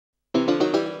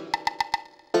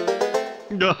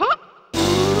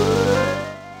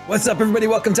What's up, everybody?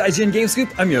 Welcome to IGN Game Scoop.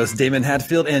 I'm your host, Daemon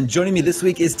Hatfield, and joining me this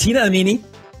week is Tina Amini.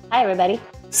 Hi, everybody.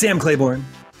 Sam Claiborn.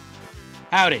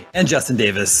 Howdy. And Justin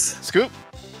Davis. Scoop.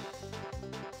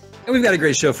 And we've got a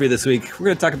great show for you this week. We're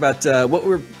going to talk about what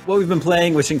we've been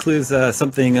playing, which includes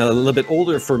something a little bit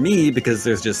older for me because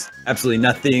there's just absolutely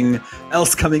nothing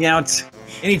else coming out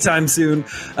anytime soon.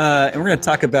 And we're going to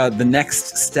talk about the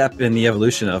next step in the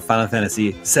evolution of Final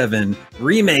Fantasy VII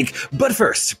Remake. But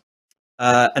first,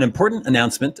 an important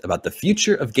announcement about the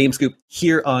future of Game Scoop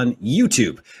here on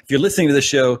YouTube. If you're listening to this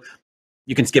show,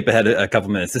 you can skip ahead a couple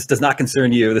minutes. This does not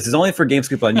concern you. This is only for Game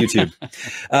Scoop on YouTube.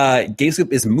 Game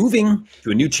Scoop is moving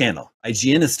to a new channel.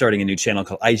 IGN is starting a new channel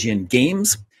called IGN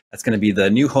Games. That's going to be the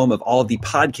new home of all of the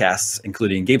podcasts,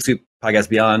 including Game Scoop, Podcast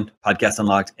Beyond, Podcast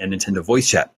Unlocked, and Nintendo Voice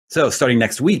Chat. So starting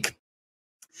next week,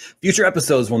 future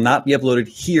episodes will not be uploaded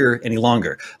here any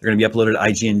longer. They're going to be uploaded to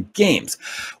IGN Games.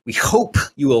 We hope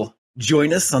you will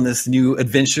join us on this new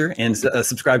adventure and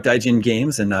subscribe to IGN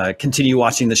Games and continue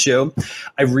watching the show.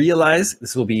 I realize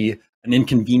this will be an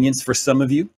inconvenience for some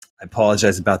of you. I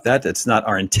apologize about that. It's not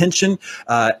our intention,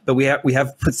 but we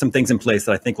have put some things in place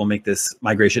that I think will make this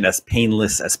migration as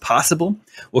painless as possible.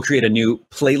 We'll create a new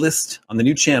playlist on the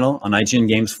new channel on IGN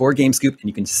Games for Game Scoop, and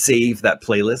you can save that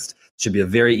playlist. Should be a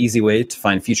very easy way to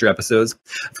find future episodes.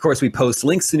 Of course, we post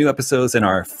links to new episodes in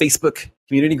our Facebook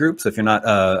community group. So if you're not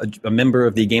a member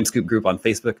of the Game Scoop group on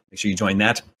Facebook, make sure you join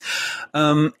that.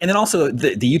 And then also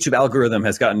the YouTube algorithm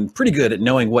has gotten pretty good at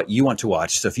knowing what you want to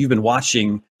watch. So if you've been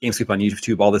watching Game Scoop on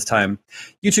YouTube all this time,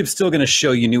 YouTube's still going to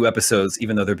show you new episodes,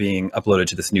 even though they're being uploaded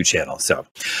to this new channel. So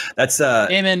that's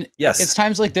Damon, yes. It's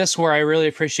times like this where I really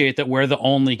appreciate that we're the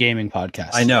only gaming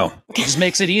podcast. I know. It just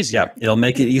makes it easier. Yeah, it'll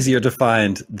make it easier to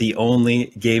find the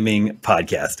only gaming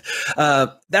podcast.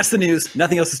 That's the news.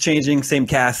 Nothing else is changing. Same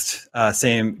cast,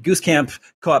 same Goose Camp,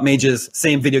 Co-op Mages,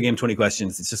 same video game 20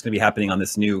 questions. It's just going to be happening on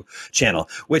this new channel,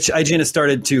 which IGN has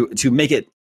started to make it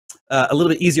a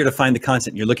little bit easier to find the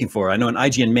content you're looking for. I know in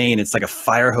IGN Main, it's like a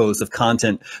fire hose of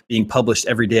content being published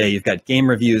every day. You've got game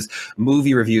reviews,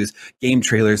 movie reviews, game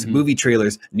trailers, movie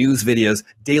trailers, news videos,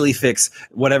 daily fix,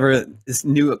 whatever is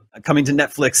new coming to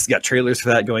Netflix. You got trailers for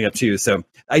that going up too. So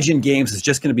IGN Games is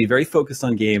just going to be very focused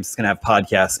on games. It's going to have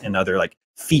podcasts and other like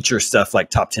feature stuff like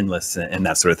top 10 lists and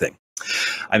that sort of thing.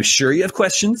 I'm sure you have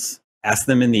questions. Ask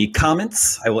them in the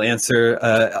comments. I will answer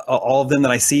all of them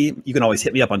that I see. You can always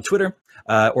hit me up on Twitter.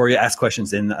 Or you ask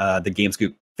questions in the Game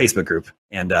Scoop Facebook group,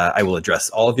 and I will address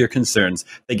all of your concerns.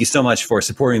 Thank you so much for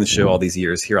supporting the show all these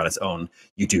years here on its own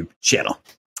YouTube channel.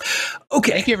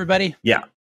 Okay. Thank you, everybody. Yeah.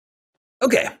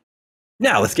 Okay.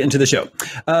 Now let's get into the show.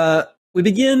 We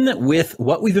begin with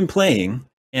what we've been playing,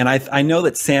 and I know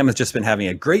that Sam has just been having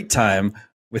a great time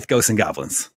with Ghosts and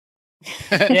Goblins.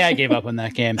 Yeah, I gave up on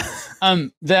that game.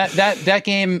 That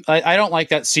game, I don't like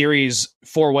that series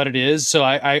for what it is, so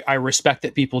I respect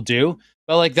that people do.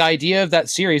 But like the idea of that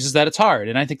series is that it's hard,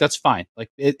 and I think that's fine. Like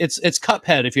it's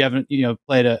Cuphead if you haven't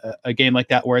played a game like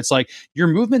that where it's like your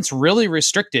movement's really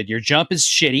restricted, your jump is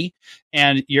shitty,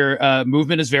 and your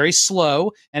movement is very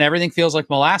slow, and everything feels like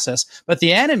molasses. But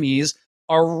the enemies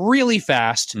are really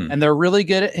fast, and they're really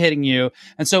good at hitting you.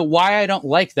 And so why I don't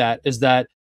like that is that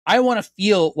I want to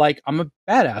feel like I'm a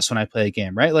badass when I play a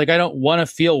game, right? Like I don't want to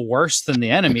feel worse than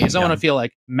the enemies. I want to feel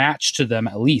like matched to them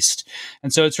at least.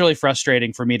 And so it's really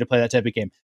frustrating for me to play that type of game.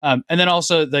 And then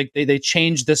also like they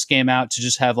changed this game out to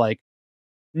just have like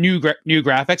new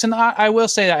graphics. And I will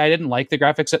say that I didn't like the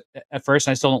graphics at first,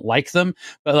 and I still don't like them,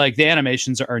 but like the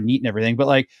animations are neat and everything. But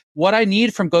like what I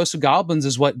need from Ghosts of Goblins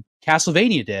is what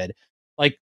Castlevania did.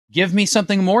 Like, give me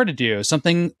something more to do,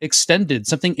 something extended,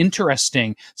 something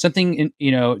interesting, something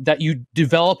that you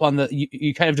develop on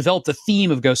you kind of develop the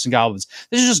theme of Ghosts and Goblins.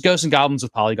 This is just Ghosts and Goblins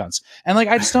with polygons, and like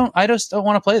I just don't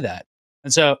want to play that.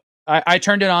 And so I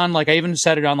turned it on. Like I even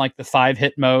set it on like the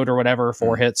 5-hit mode or whatever,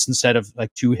 4 hits instead of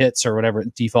like 2 hits or whatever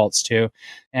it defaults to,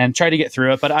 and try to get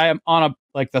through it. But I am on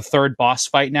the 3rd boss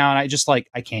fight now, and I just I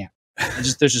can't.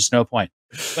 There's just no point.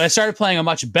 But I started playing a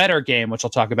much better game, which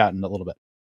I'll talk about in a little bit.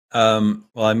 Well,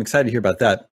 I'm excited to hear about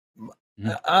that.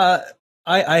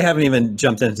 I haven't even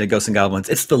jumped into Ghosts and Goblins.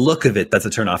 It's the look of it that's a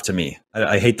turnoff to me.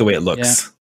 I hate the way it looks.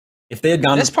 Yeah. If they had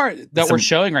gone, this part that we're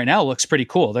showing right now looks pretty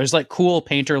cool. There's like cool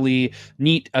painterly,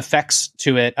 neat effects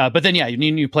to it. But then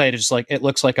you play it, it's just like it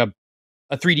looks like a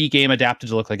 3D game adapted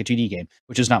to look like a 2D game,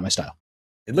 which is not my style.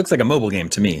 It looks like a mobile game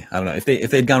to me. I don't know if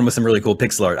they'd gone with some really cool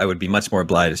pixel art, I would be much more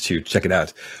obliged to check it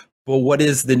out. Well, what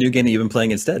is the new game that you've been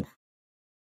playing instead?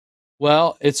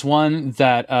 Well, it's one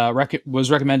that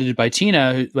was recommended by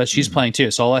Tina, but she's playing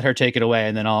too. So I'll let her take it away,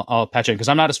 and then I'll patch in because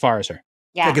I'm not as far as her.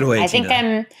 Yeah, Take it away, I think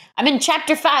Tina. I'm in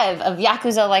chapter 5 of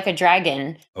Yakuza Like a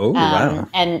Dragon. Oh, wow.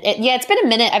 And it's been a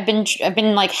minute. I've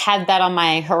been like had that on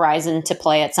my horizon to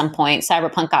play at some point.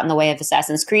 Cyberpunk got in the way of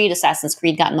Assassin's Creed. Assassin's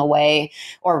Creed got in the way,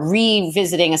 or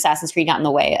revisiting Assassin's Creed got in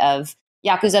the way of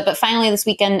Yakuza. But finally, this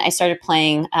weekend I started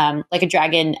playing Like a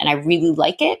Dragon, and I really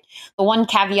like it. The one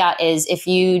caveat is if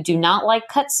you do not like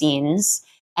cutscenes,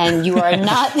 and you are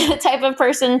not the type of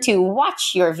person to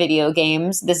watch your video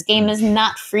games, this game is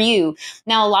not for you.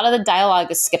 Now, a lot of the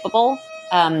dialogue is skippable.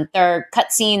 There are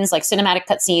cutscenes, like cinematic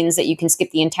cutscenes, that you can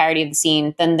skip the entirety of the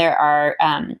scene. Then there are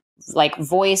like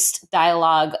voiced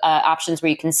dialogue options where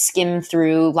you can skim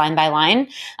through line by line.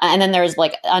 And then there's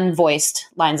like unvoiced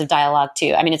lines of dialogue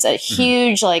too. I mean, it's a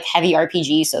huge, like heavy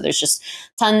RPG. So there's just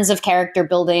tons of character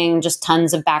building, just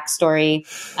tons of backstory,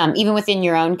 even within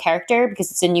your own character,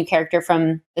 because it's a new character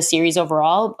from the series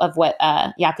overall of what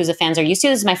Yakuza fans are used to.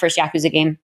 This is my first Yakuza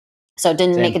game, so it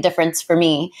didn't make a difference for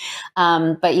me.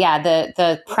 But yeah,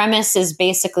 the premise is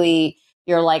basically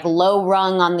you're like low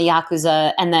rung on the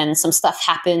Yakuza, and then some stuff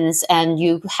happens and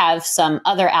you have some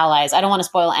other allies. I don't want to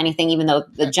spoil anything, even though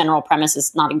the general premise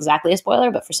is not exactly a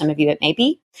spoiler, but for some of you it may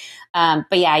be.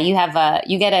 But yeah, you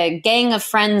get a gang of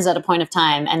friends at a point of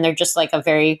time, and they're just like a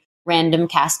very random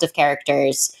cast of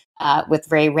characters with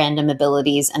very random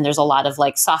abilities. And there's a lot of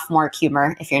like sophomore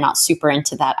humor if you're not super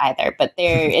into that either. But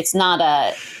it's not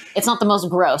the most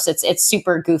gross. It's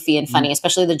super goofy and funny,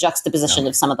 especially the juxtaposition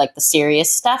of some of like the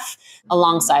serious stuff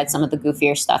alongside some of the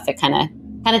goofier stuff. It kind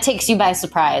of takes you by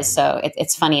surprise. So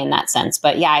it's funny in that sense.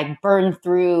 But yeah, I burned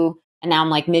through, and now I'm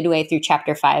like midway through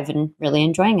chapter 5 and really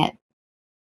enjoying it.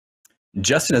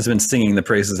 Justin has been singing the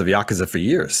praises of Yakuza for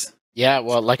years. Yeah,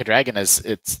 well, Like a Dragon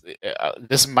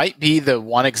this might be the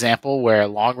one example where a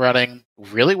long-running,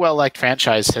 really well-liked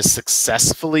franchise has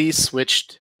successfully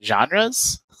switched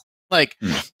genres. Like,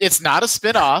 it's not a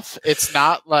spin-off. It's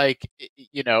not like,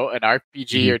 an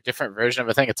RPG or different version of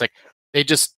a thing. It's like they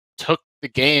just took the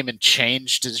game and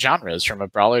changed genres from a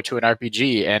brawler to an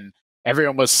RPG, and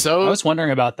everyone was so... I was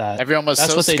wondering about that. Everyone was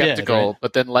That's so what they skeptical, did, right?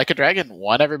 But then Like a Dragon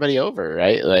won everybody over,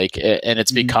 right? Like, and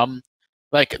it's become...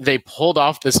 Like, they pulled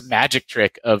off this magic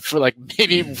trick for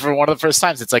one of the first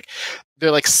times. It's like they're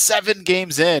like 7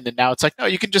 games in, and now it's like, no,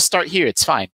 you can just start here. It's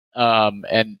fine.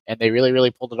 And they really,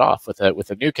 really pulled it off with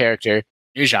a new character,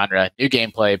 new genre, new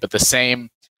gameplay, but the same.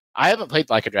 I haven't played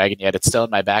Like a Dragon yet. It's still in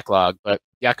my backlog, but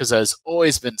Yakuza has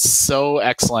always been so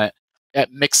excellent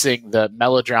at mixing the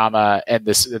melodrama and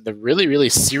the really, really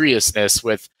seriousness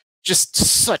with just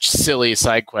such silly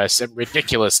side quests and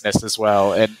ridiculousness as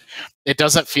well. And it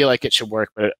doesn't feel like it should work,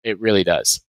 but it really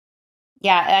does.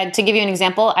 Yeah, to give you an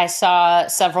example, I saw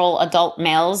several adult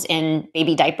males in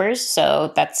baby diapers,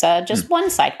 so that's just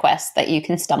one side quest that you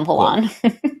can stumble on.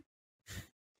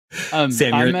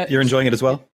 Sam, you're enjoying it as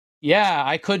well? Yeah,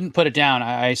 I couldn't put it down.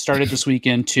 I started this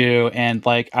weekend too, and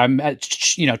like I'm at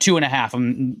 2.5.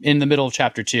 I'm in the middle of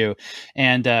chapter 2,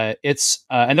 and it's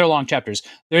and they're long chapters.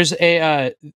 There's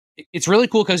it's really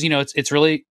cool because it's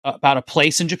really about a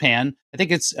place in Japan. I think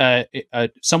it's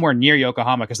somewhere near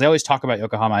Yokohama, because they always talk about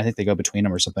Yokohama. I think they go between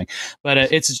them or something. But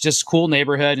it's just a cool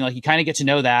neighborhood, and like you kind of get to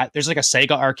know that. There's like a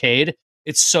Sega arcade.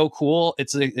 It's so cool.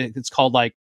 It's called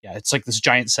like, yeah, it's like this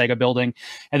giant Sega building,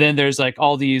 and then there's like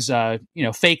all these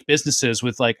fake businesses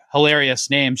with like hilarious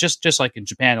names, just like in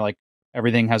Japan. Like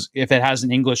everything has, if it has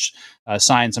an English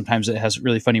sign, sometimes it has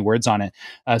really funny words on it.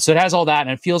 So it has all that,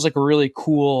 and it feels like a really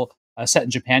cool set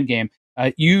in Japan game.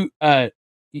 You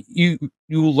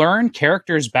learn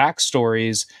characters'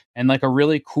 backstories in like a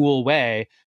really cool way.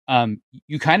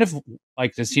 You kind of,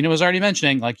 like as Tina was already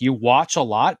mentioning, like you watch a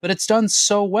lot, but it's done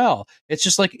so well. It's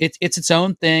just like it's its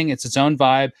own thing. It's its own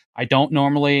vibe. I don't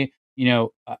normally,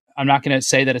 I'm not going to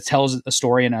say that it tells a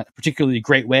story in a particularly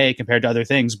great way compared to other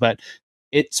things, but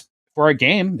it's, for a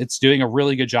game, it's doing a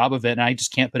really good job of it, and I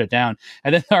just can't put it down.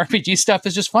 And then the RPG stuff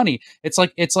is just funny. It's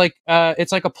like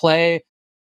a play,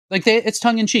 like it's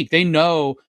tongue in cheek. They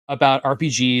know about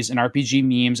RPGs and RPG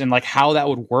memes and like how that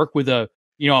would work with a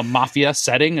mafia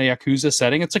setting, a Yakuza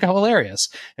setting. It's like hilarious.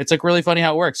 It's like really funny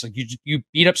how it works. Like you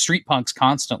beat up street punks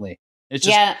constantly. It's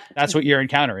just, that's what you're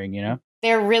encountering,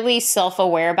 They're really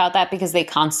self-aware about that because they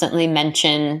constantly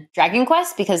mention Dragon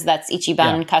Quest, because that's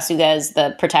Ichiban Kasuga's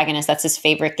the protagonist. That's his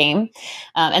favorite game.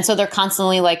 And so they're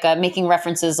constantly like making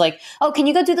references like, oh, can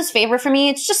you go do this favor for me?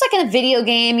 It's just like in a video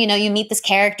game, you meet this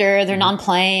character, they're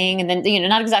non-playing, and then,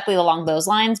 not exactly along those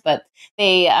lines, but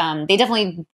they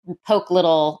definitely poke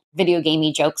little video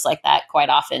gamey jokes like that quite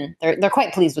often. They're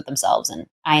quite pleased with themselves, and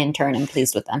I in turn am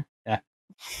pleased with them.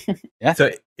 Yeah. So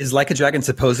is Like a Dragon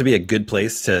supposed to be a good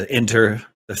place to enter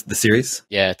The series?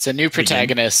 Yeah, it's a new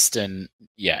protagonist, and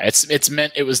yeah, it's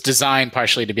meant, it was designed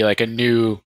partially to be like a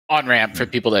new on-ramp for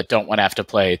people that don't want to have to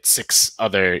play 6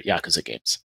 other Yakuza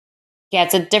games. Yeah,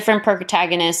 it's a different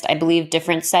protagonist, I believe,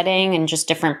 different setting, and just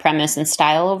different premise and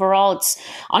style overall. It's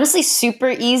honestly super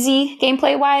easy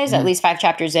gameplay wise, at least 5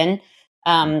 chapters in.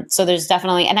 So there's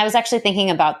definitely, and I was actually thinking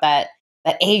about that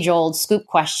age old Scoop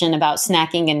question about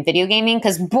snacking and video gaming,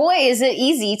 because boy, is it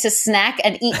easy to snack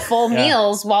and eat full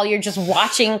meals while you're just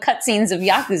watching cutscenes of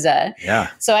Yakuza. Yeah.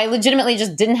 So I legitimately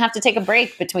just didn't have to take a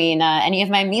break between any of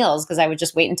my meals, because I would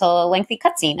just wait until a lengthy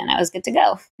cutscene and I was good to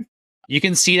go. You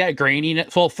can see that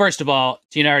graininess. Well, first of all,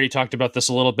 Tina already talked about this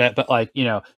a little bit, but like, you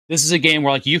know, this is a game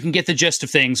where like you can get the gist of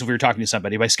things if we were talking to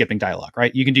somebody by skipping dialogue,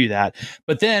 right? You can do that.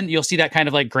 But then you'll see that kind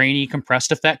of like grainy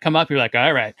compressed effect come up. You're like,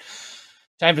 all right,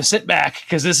 time to sit back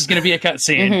because this is going to be a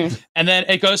cutscene. And then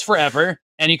it goes forever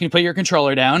and you can put your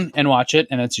controller down and watch it.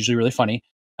 And it's usually really funny.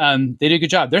 They do a good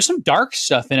job. There's some dark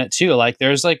stuff in it too. Like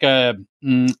there's like a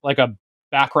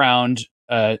background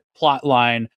plot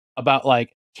line about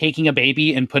like taking a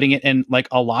baby and putting it in like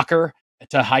a locker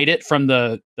to hide it from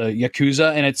the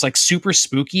Yakuza. And it's like super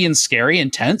spooky and scary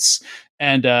and tense,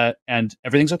 and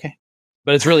everything's okay.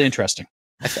 But it's really interesting.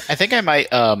 I think I might,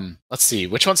 let's see,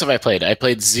 which ones have I played? I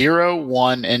played 0,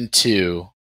 1, and 2.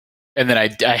 And then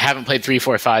I haven't played 3,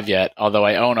 4, 5 yet, although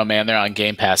I own them and they're on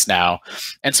Game Pass now.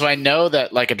 And so I know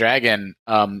that Like a Dragon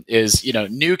is, you know,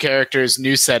 new characters,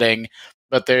 new setting,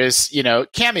 but there's, you know,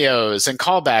 cameos and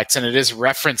callbacks, and it is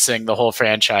referencing the whole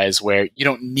franchise where you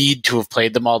don't need to have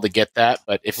played them all to get that.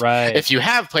 But if you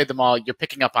have played them all, you're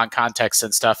picking up on context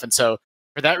and stuff. And so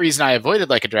for that reason, I avoided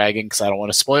Like a Dragon because I don't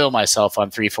want to spoil myself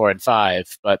on 3, 4, and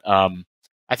 5. But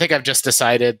I think I've just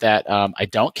decided that I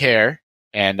don't care,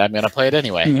 and I'm going to play it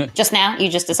anyway. Just now? You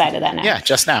just decided that now? Yeah,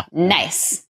 just now.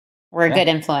 Nice. We're a good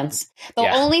influence. The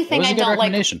only thing I don't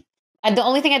like... The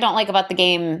only thing I don't like about the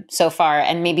game so far,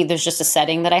 and maybe there's just a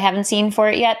setting that I haven't seen for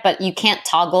it yet, but you can't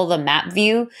toggle the map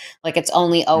view. Like it's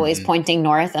only always pointing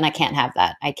north, and I can't have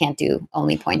that. I can't do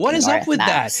only pointing north. What is up with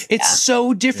maps. that? It's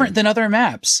so different than other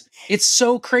maps. It's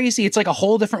so crazy. It's like a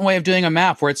whole different way of doing a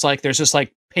map where it's like there's this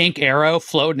like pink arrow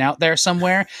floating out there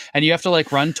somewhere, and you have to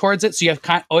like run towards it. So you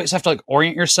always have to like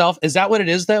orient yourself. Is that what it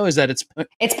is though? Is that it's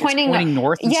pointing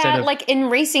north? Yeah, like in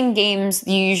racing games,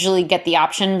 you usually get the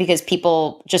option because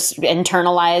people just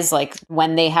internalize like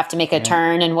when they have to make a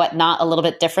turn and whatnot a little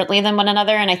bit differently than one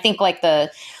another. And I think like the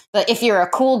if you're a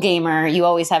cool gamer, you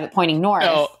always have it pointing north.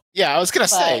 No. Yeah, I was gonna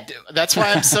say that's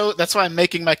why that's why I'm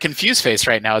making my confused face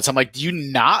right now. I'm like, do you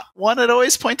not want it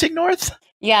always pointing north?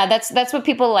 Yeah, that's what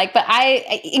people like. But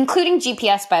including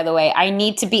GPS, by the way, I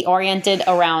need to be oriented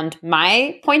around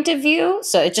my point of view.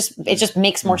 So it just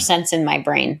makes more sense in my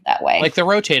brain that way. Like the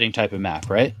rotating type of map,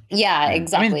 right? Yeah,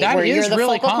 exactly. I mean, that where is you're the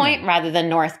really focal common. point rather than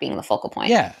north being the focal point.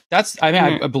 Yeah,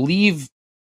 I believe.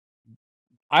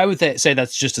 I would say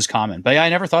that's just as common, but I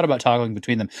never thought about toggling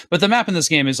between them. But the map in this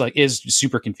game is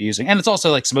super confusing, and it's also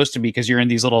like supposed to be because you're in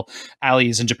these little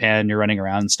alleys in Japan, you're running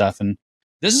around and stuff. And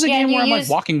this is a game where I'm like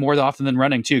walking more often than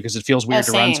running too, because it feels weird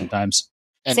to run sometimes.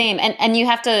 Same, and you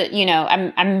have to, you know,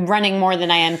 I'm running more than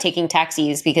I am taking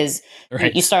taxis because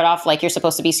you start off like you're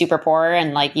supposed to be super poor,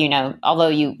 and like, you know, although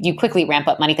you quickly ramp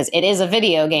up money because it is a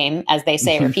video game, as they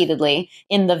say repeatedly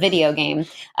in the video game.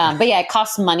 But yeah, it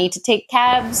costs money to take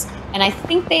cabs, and I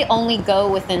think they only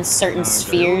go within certain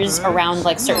spheres around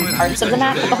like certain parts of the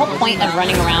map. But the whole point of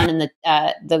running around in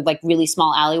the like really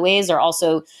small alleyways are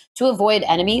also to avoid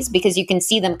enemies, because you can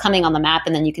see them coming on the map,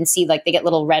 and then you can see like they get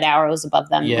little red arrows above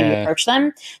them when you approach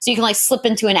them. So you can like slip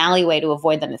into an alleyway to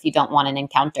avoid them if you don't want an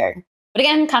encounter. But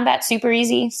again, combat's super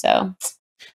easy. So,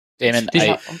 Damon,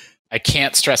 I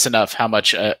can't stress enough how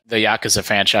much the Yakuza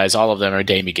franchise, all of them are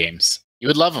Damie games. You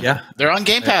would love them. Yeah. They're on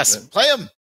Game Pass. Play them.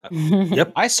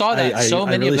 Yep, I saw that. So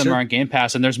many of them are on Game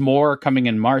Pass, and there's more coming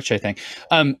in March, I think.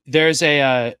 There's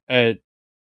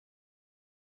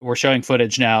we're showing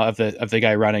footage now of the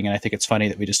guy running, and I think it's funny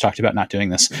that we just talked about not doing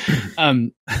this.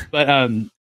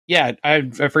 Yeah, I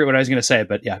forget what I was going to say,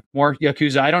 but yeah, more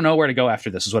Yakuza. I don't know where to go after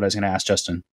this is what I was going to ask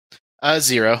Justin.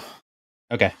 0.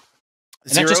 Okay.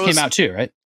 And that just came out too,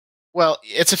 right? Well,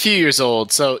 it's a few years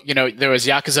old. So, you know, there was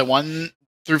Yakuza 1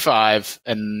 through 5,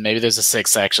 and maybe there's a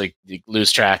 6, I actually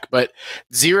lose track. But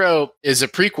 0 is a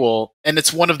prequel, and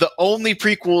it's one of the only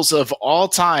prequels of all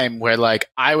time where, like,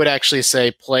 I would actually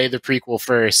say play the prequel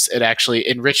first. It actually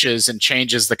enriches and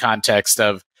changes the context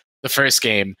of the first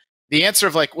game. The answer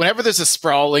of, like, whenever there's a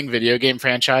sprawling video game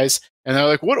franchise, and they're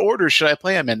like, what order should I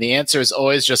play them in? The answer is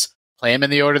always just play them in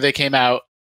the order they came out.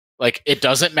 Like, it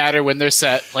doesn't matter when they're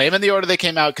set. Play them in the order they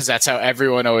came out, because that's how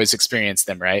everyone always experienced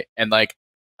them, right? And, like,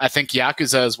 I think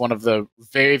Yakuza is one of the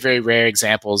very, very rare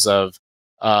examples of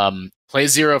play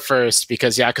 0 first,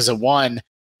 because Yakuza 1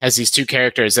 has these two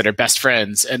characters that are best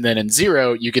friends, and then in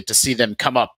 0 you get to see them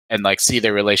come up and like see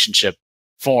their relationship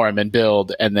form and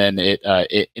build, and then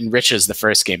it enriches the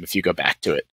first game if you go back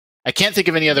to it. I can't think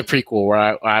of any other prequel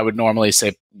where I would normally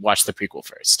say watch the prequel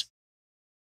first.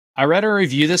 I read a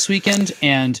review this weekend,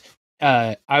 and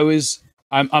I'm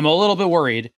a little bit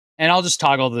worried, and I'll just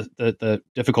toggle the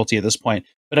difficulty at this point.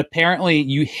 But apparently,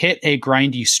 you hit a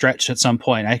grindy stretch at some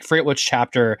point. I forget which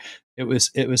chapter it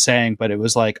was saying, but it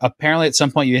was like apparently at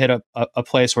some point you hit a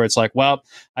place where it's like, well,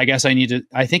 I guess I need to.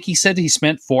 I think he said he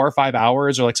spent 4 or 5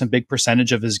 hours, or like some big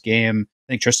percentage of his game.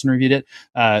 I think Tristan reviewed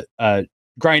it,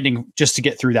 grinding just to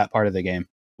get through that part of the game.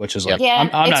 Which is like, yeah,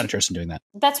 I'm not interested in doing that.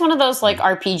 That's one of those like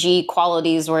RPG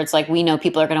qualities where it's like, we know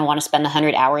people are going to want to spend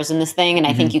 100 hours in this thing. And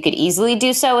I think you could easily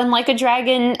do so in Like a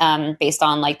Dragon, based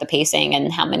on like the pacing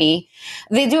and how many,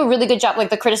 they do a really good job.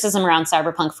 Like the criticism around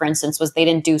Cyberpunk, for instance, was they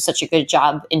didn't do such a good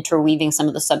job interweaving some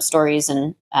of the sub stories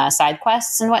and side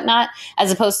quests and whatnot,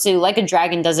 as opposed to Like a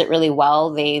Dragon does it really well.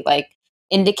 They like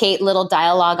indicate little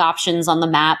dialogue options on the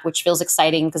map, which feels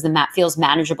exciting because the map feels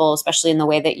manageable, especially in the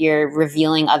way that you're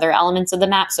revealing other elements of the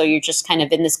map. So you're just kind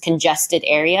of in this congested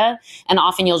area, and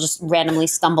often you'll just randomly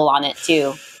stumble on it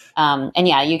too. And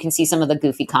yeah, you can see some of the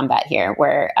goofy combat here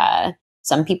where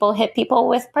some people hit people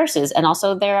with purses. And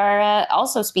also there are,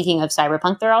 also speaking of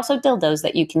Cyberpunk, there are also dildos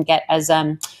that you can get as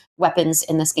weapons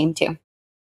in this game too.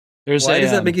 Why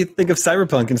does that make you think of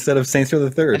Cyberpunk instead of Saints Row the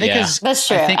Third? That's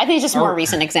true. I think it's just a more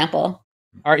recent example.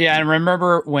 Yeah, and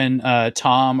remember when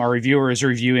Tom, our reviewer, is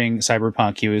reviewing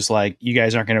Cyberpunk, he was like, "You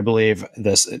guys aren't going to believe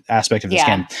this aspect of this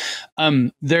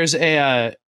game." There's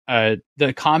the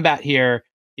combat here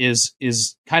is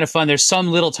kind of fun. There's some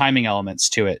little timing elements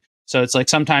to it, so it's like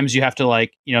sometimes you have to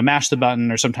like mash the button,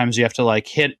 or sometimes you have to like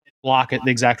hit block at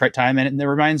the exact right time, and it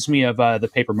reminds me of the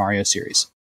Paper Mario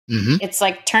series. Mm-hmm. It's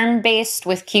like turn-based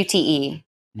with QTE,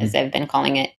 as they've been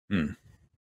calling it. Mm.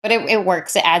 But it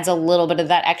works. It adds a little bit of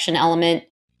that action element.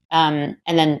 And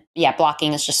then,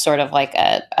 blocking is just sort of like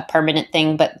a permanent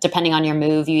thing. But depending on your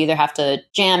move, you either have to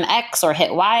jam X or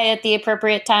hit Y at the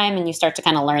appropriate time. And you start to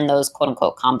kind of learn those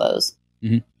quote-unquote combos.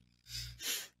 Mm-hmm.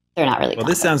 They're not really combos.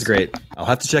 This sounds great. I'll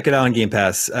have to check it out on Game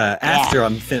Pass after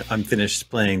I'm finished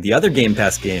playing the other Game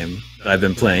Pass game that I've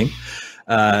been playing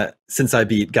since I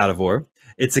beat God of War.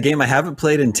 It's a game I haven't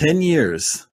played in 10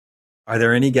 years. Are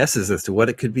there any guesses as to what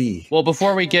it could be? Well,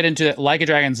 before we get into it, Like a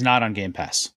Dragon's not on Game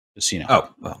Pass, just so you know. Oh,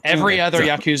 well. Every other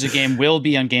Yakuza game will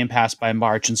be on Game Pass by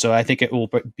March, and so I think it will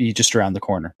be just around the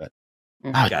corner. But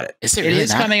got it. It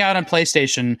is coming out on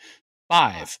PlayStation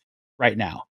 5 right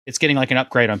now. It's getting like an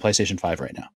upgrade on PlayStation 5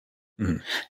 right now. Mm-hmm.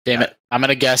 Damn it. I'm going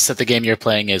to guess that the game you're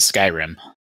playing is Skyrim.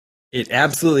 It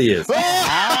absolutely is.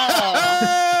 Oh!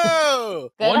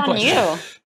 Good on you.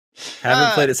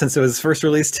 Haven't played it since it was first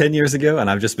released 10 years ago, and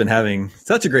I've just been having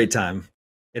such a great time.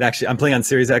 I'm playing on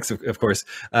Series X, of course,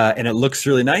 and it looks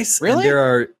really nice. Really?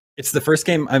 And it's the first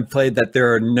game I've played that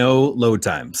there are no load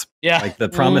times. Yeah. Like the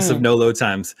promise of no load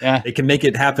times. Yeah. They can make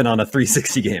it happen on a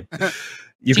 360 game.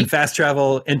 You can fast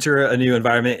travel, enter a new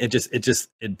environment.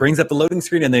 It brings up the loading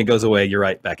screen and then it goes away. You're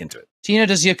right back into it. Tina,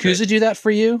 does Yakuza do that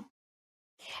for you?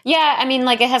 Yeah, I mean,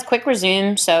 like it has quick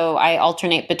resume, so I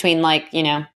alternate between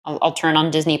I'll turn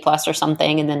on Disney Plus or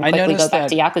something, and then quickly go back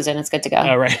to Yakuza, and it's good to go.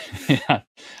 Oh, right. Yeah.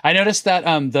 I noticed that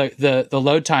the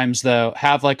load times though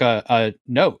have like a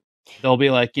note. There'll be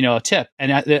like a tip,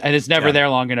 and it's never there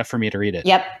long enough for me to read it.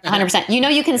 Yep, 100%.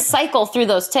 You can cycle through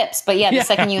those tips, but the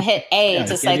second you hit A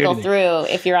to cycle through,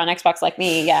 if you're on Xbox like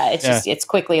me, it's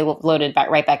quickly loaded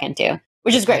right back into,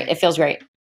 which is great. It feels great.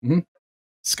 Mm-hmm.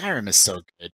 Skyrim is so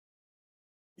good.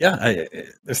 Yeah,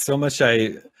 there's so much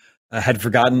I had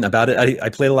forgotten about it. I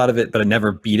played a lot of it, but I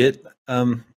never beat it.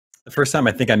 The first time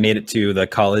I think I made it to the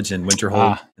college in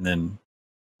Winterhold, and then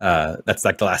that's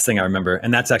like the last thing I remember.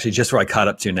 And that's actually just where I caught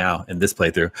up to now in this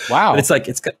playthrough. Wow. But it's like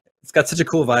it's got such a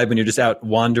cool vibe when you're just out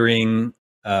wandering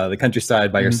the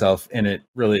countryside by yourself, and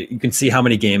you can see how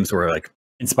many games were like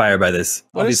inspired by this.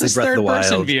 What Obviously, is this Breath of the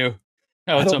third-person Wild. view?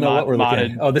 Oh, I it's don't know what we're looking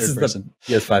modded. at. Oh, this is person.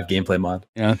 the PS5 gameplay mod.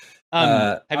 Yeah.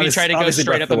 Have you tried to go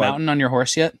straight up a mountain on your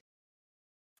horse yet?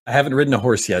 I haven't ridden a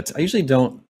horse yet. I usually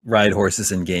don't ride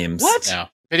horses in games. What? No.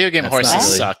 Video game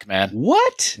horses suck, man.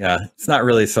 What? Yeah, it's not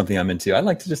really something I'm into. I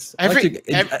like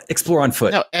to explore on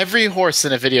foot. No, every horse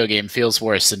in a video game feels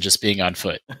worse than just being on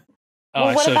foot.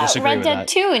 Well, what about Red Dead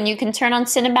 2? And you can turn on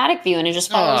cinematic view and it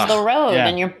just follows the road,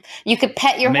 and you could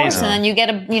pet your horse, and then you get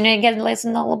a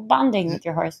little bonding with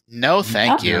your horse. No,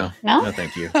 thank you. No, no,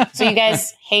 thank you. So you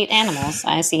guys hate animals?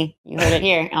 I see. You heard it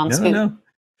here on Spook. No.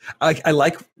 I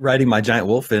like riding my giant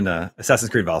wolf in Assassin's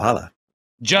Creed Valhalla.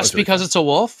 Just really because fun. it's a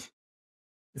wolf?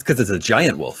 It's because it's a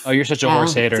giant wolf. Oh, you're such a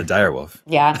horse hater. It's a dire wolf.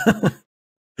 Yeah.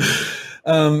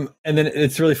 And then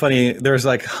it's really funny. There's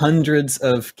like hundreds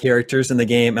of characters in the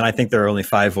game, and I think there are only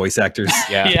 5 voice actors.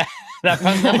 Yeah. That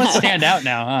must stand out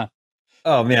now, huh?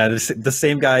 Oh man, the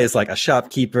same guy is like a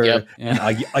shopkeeper, Yep.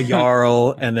 a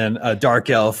jarl, and then a dark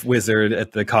elf wizard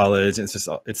at the college. It's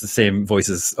the same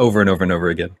voices over and over and over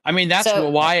again. I mean, that's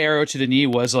why Arrow to the Knee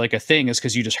was like a thing, is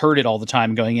because you just heard it all the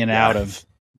time going in and out of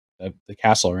the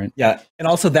castle, right? Yeah, and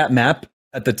also that map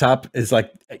at the top is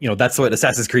like, that's what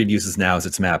Assassin's Creed uses now as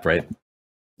its map, right?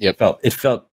 Yep. It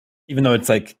felt, even though it's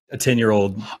like a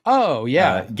 10-year-old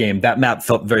game, that map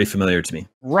felt very familiar to me.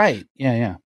 Right.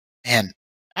 Yeah. Man,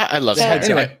 I love it.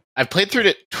 Anyway. I've played through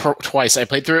it twice. I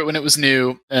played through it when it was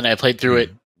new, and I played through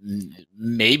it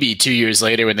maybe 2 years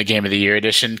later when the Game of the Year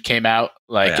edition came out,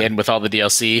 and with all the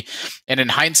DLC. And in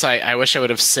hindsight, I wish I would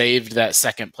have saved that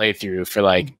second playthrough for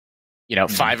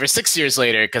 5 or 6 years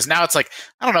later, because now it's like,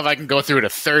 I don't know if I can go through it a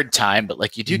third time, but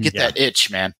like you do get that itch,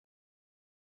 man.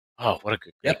 Oh, what a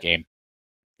great game.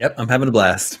 Yep, I'm having a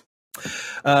blast.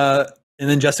 And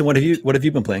then Justin, what have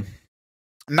you been playing?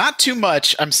 Not too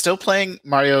much. I'm still playing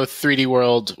Mario 3D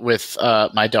World with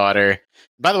my daughter.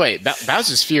 By the way,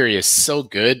 Bowser's Fury is so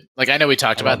good. Like, I know we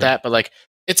talked about that, but like,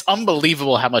 it's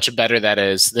unbelievable how much better that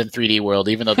is than 3D World,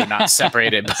 even though they're not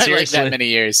separated by like that many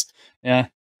years. Yeah.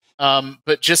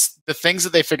 But just the things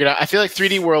that they figured out, I feel like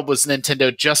 3D World was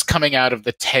Nintendo just coming out of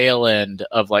the tail end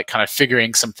of like kind of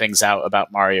figuring some things out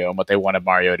about Mario and what they wanted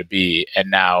Mario to be.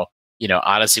 And now,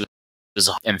 Odyssey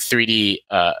was, and 3D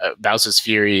Bowser's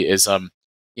Fury is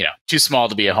too small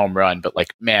to be a home run, but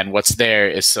like, man, what's there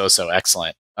is so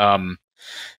excellent.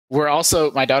 We're also,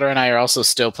 my daughter and I are also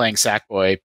still playing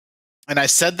Sackboy. And I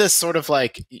said this sort of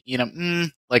like,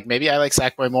 like maybe I like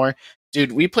Sackboy more.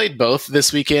 Dude, we played both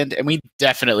this weekend, and we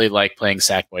definitely like playing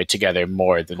Sackboy together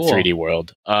more than 3D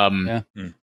World. I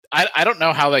don't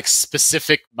know how like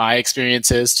specific my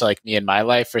experience is to like me in my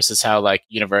life versus how like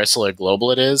universal or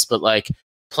global it is, but like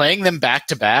playing them back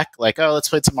to back, like, oh, let's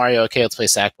play some Mario, okay, let's play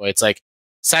Sackboy. It's like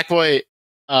Sackboy,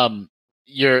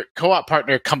 your co-op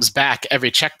partner comes back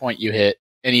every checkpoint you hit,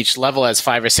 and each level has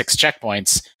 5 or 6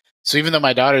 checkpoints. So even though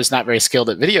my daughter's not very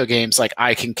skilled at video games, like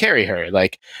I can carry her.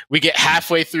 Like we get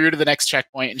halfway through to the next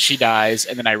checkpoint and she dies,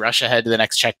 and then I rush ahead to the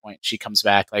next checkpoint. She comes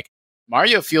back. Like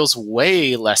Mario feels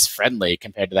way less friendly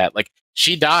compared to that. Like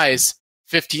she dies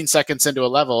 15 seconds into a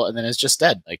level and then is just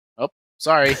dead. Like, oh,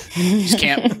 sorry, you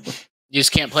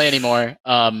just can't play anymore.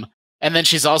 And then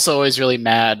she's also always really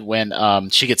mad when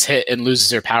she gets hit and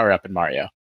loses her power up in Mario.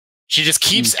 She just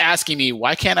keeps asking me,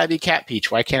 why can't I be Cat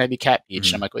Peach? Why can't I be Cat Peach?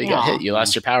 And I'm like, well, you got hit. You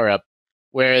lost your power up.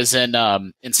 Whereas in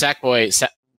Sackboy,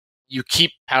 you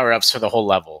keep power ups for the whole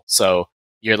level. So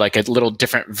you're like a little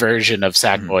different version of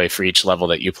Sackboy for each level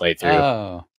that you play through.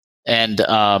 Oh. And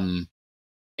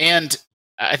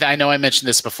I know I mentioned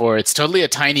this before. It's totally a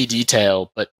tiny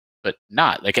detail, but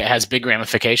not. Like it has big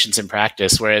ramifications in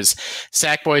practice. Whereas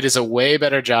Sackboy does a way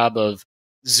better job of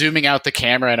zooming out the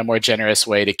camera in a more generous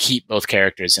way to keep both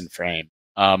characters in frame.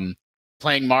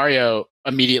 Playing Mario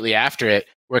immediately after it,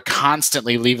 we're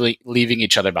constantly leaving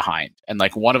each other behind. And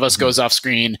like one of us goes off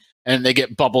screen and they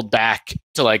get bubbled back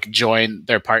to like join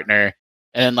their partner.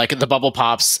 And then like the bubble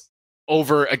pops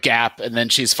over a gap and then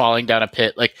she's falling down a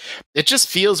pit. Like it just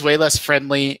feels way less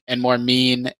friendly and more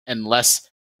mean and less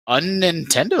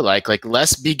un-Nintendo like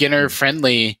less beginner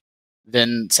friendly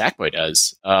than Sackboy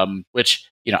does. Which,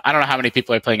 I don't know how many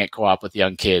people are playing it co-op with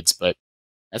young kids, but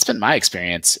that's been my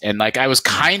experience. And like, I was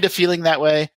kind of feeling that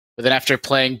way, but then after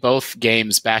playing both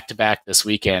games back to back this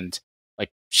weekend,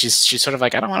 like she's sort of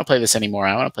like, I don't want to play this anymore.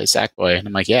 I want to play Sackboy. And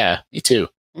I'm like, yeah, me too.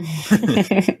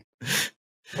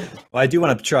 Well, I do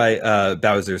want to try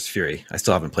Bowser's Fury. I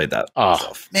still haven't played that.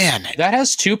 Oh, man. That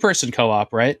has 2-person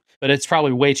co-op, right? But it's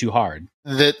probably way too hard.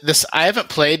 I haven't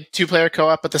played 2-player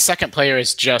co-op, but the second player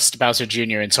is just Bowser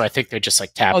Jr., and so I think they're just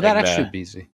like tapping. Oh, that actually would be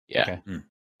easy. Yeah. Okay.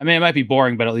 I mean, it might be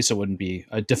boring, but at least it wouldn't be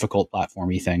a difficult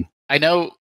platformy thing. I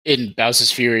know in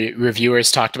Bowser's Fury,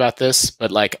 reviewers talked about this,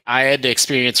 but like I had to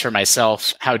experience for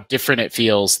myself how different it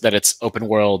feels that it's open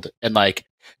world and like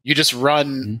you just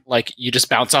run, like you just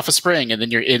bounce off a spring and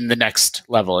then you're in the next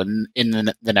level and in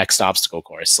the next obstacle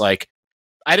course. Like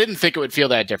I didn't think it would feel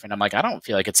that different. I'm like, I don't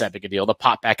feel like it's that big a deal to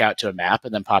pop back out to a map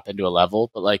and then pop into a level.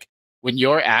 But like when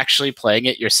you're actually playing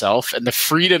it yourself and the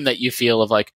freedom that you feel of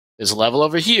like, there's a level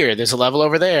over here, there's a level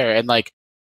over there. And like,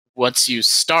 once you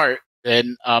start,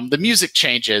 then the music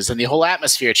changes and the whole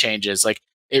atmosphere changes. Like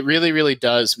it really, really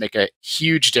does make a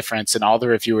huge difference. And all the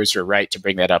reviewers were right to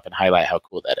bring that up and highlight how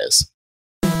cool that is.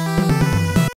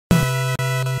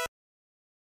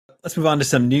 let's move on to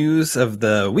some news of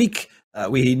the week.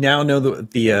 We now know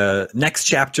the next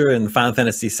chapter in Final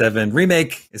Fantasy VII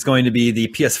Remake is going to be the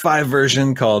PS5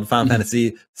 version called Final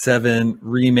Fantasy VII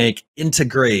Remake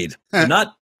Integrade. So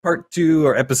not Part 2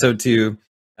 or Episode 2.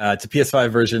 To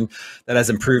PS5 version that has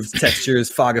improved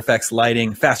textures, fog effects,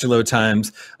 lighting, faster load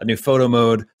times, a new photo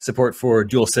mode, support for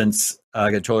DualSense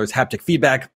controllers, haptic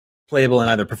feedback, playable in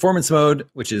either performance mode,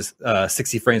 which is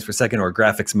 60 frames per second, or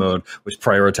graphics mode, which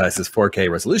prioritizes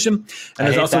 4K resolution. And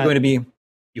there's also going to be...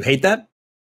 You hate that?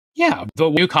 Yeah,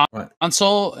 the new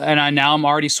console, and I'm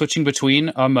already switching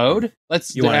between a mode. I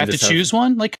have to choose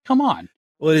one? Like, come on.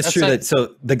 Well, it is true that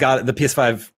the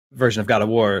PS5 version of God of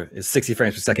War is 60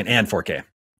 frames per second and 4K.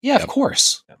 Yeah, of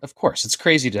course. Of course. It's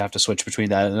crazy to have to switch between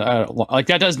that. Like,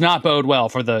 that does not bode well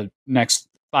for the next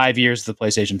 5 years of the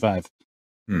PlayStation 5.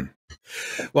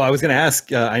 Well, I was going to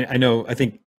ask, I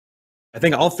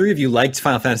think all three of you liked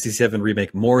Final Fantasy VII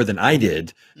Remake more than I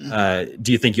did.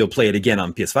 Do you think you'll play it again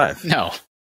on PS5?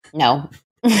 No.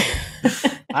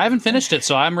 I haven't finished it,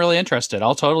 so I'm really interested.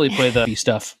 I'll totally play the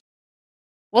stuff.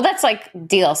 Well, that's like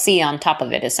DLC on top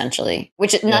of it, essentially,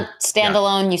 which is not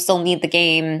standalone. Yeah. You still need the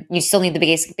game. You still need the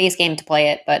base game to play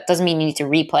it, but it doesn't mean you need to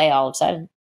replay all of a sudden.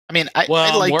 I mean, I'm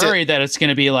worried that it's going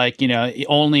to be like,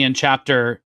 only in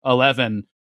chapter 11,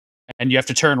 and you have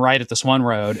to turn right at this one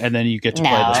road, and then you get to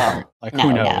play this part. Like,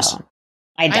 who knows? No.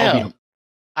 I don't.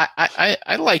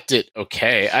 I liked it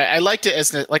okay. I liked it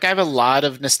as like I have a lot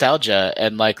of nostalgia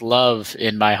and like love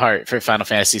in my heart for Final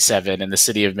Fantasy VII and the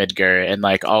city of Midgar and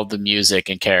like all the music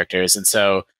and characters. And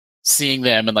so seeing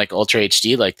them in like Ultra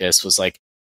HD like this was like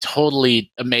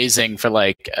totally amazing for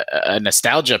like a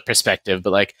nostalgia perspective.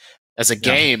 But like as a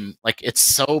game, like it's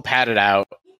so padded out.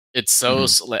 It's so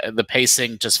the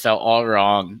pacing just felt all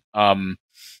wrong.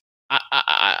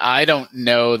 I don't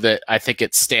know that I think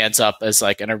it stands up as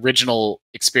like an original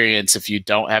experience if you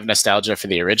don't have nostalgia for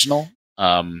the original.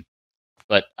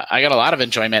 But I got a lot of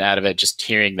enjoyment out of it just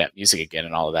hearing that music again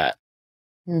and all of that.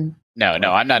 No,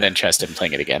 I'm not interested in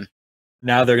playing it again.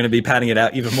 Now they're going to be padding it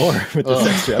out even more with this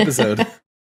extra episode.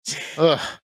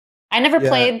 I never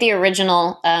played the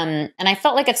original, and I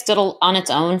felt like it stood on its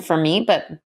own for me, but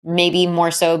maybe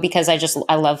more so because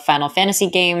I love Final Fantasy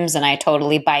games and I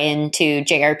totally buy into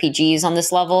JRPGs on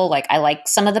this level. Like, I like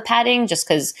some of the padding just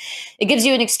because it gives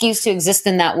you an excuse to exist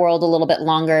in that world a little bit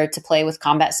longer, to play with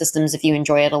combat systems if you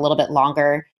enjoy it a little bit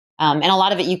longer. And a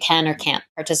lot of it you can or can't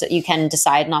participate. You can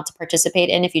decide not to participate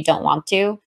in if you don't want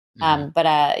to. But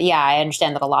I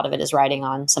understand that a lot of it is riding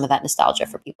on some of that nostalgia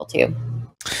for people too.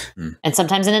 And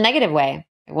sometimes in a negative way.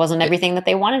 It wasn't everything that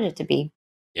they wanted it to be.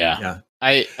 Yeah.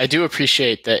 I do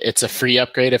appreciate that it's a free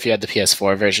upgrade if you had the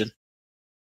PS4 version.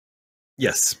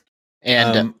 Yes.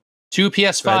 And to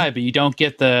PS5, but you don't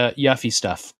get the Yuffie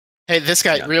stuff. Hey, this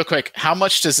guy, real quick, how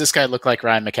much does this guy look like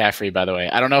Ryan McCaffrey, by the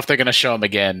way? I don't know if they're going to show him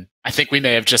again. I think we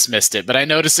may have just missed it, but I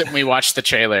noticed it when we watched the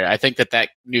trailer. I think that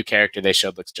new character they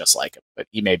showed looks just like him, but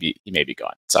he may be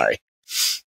gone. Sorry.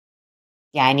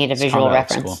 Yeah, I need a visual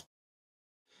reference. Cool.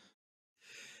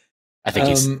 I think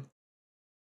he's...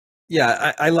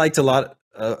 Yeah, I liked a lot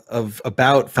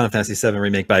about Final Fantasy VII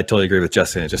Remake, but I totally agree with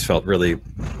Justin. It just felt really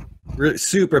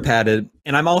super padded,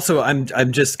 and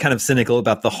I'm just kind of cynical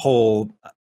about the whole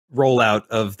rollout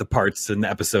of the parts and the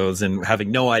episodes, and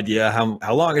having no idea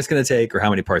how long it's going to take or how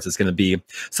many parts it's going to be.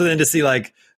 So then to see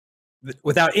like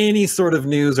without any sort of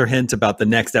news or hint about the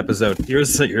next episode,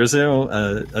 here's a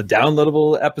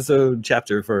downloadable episode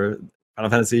chapter for Final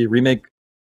Fantasy Remake.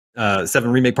 7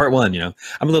 Remake Part 1, I'm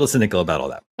a little cynical about all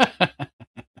that.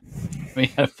 We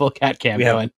have full cat cam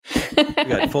going. We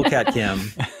got full cat cam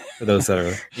for those that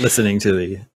are listening to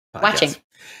the podcast. Watching.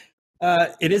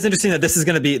 It is interesting that this is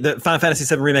going to be the Final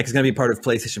Fantasy VII Remake is going to be part of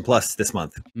PlayStation Plus this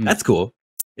month. That's cool.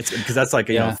 It's because that's like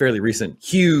a fairly recent,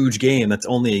 huge game that's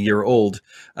only a year old.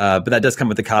 But that does come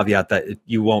with the caveat that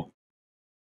you won't.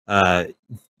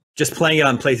 Just playing it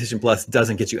on PlayStation Plus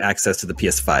doesn't get you access to the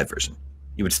PS5 version.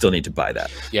 You would still need to buy that.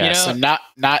 Yeah, so not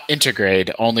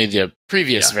Integrade, only the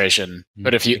previous version.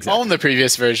 But if you own the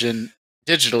previous version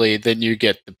digitally, then you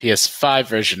get the PS5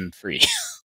 version free.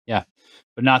 Yeah,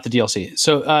 but not the DLC.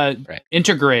 So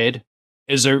Integrade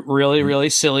is a really, really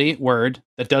silly word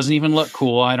that doesn't even look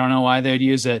cool. I don't know why they would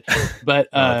use it. But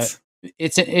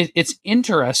it's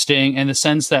interesting in the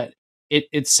sense that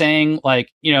it's saying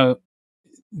like,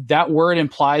 that word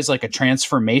implies like a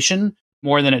transformation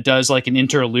more than it does like an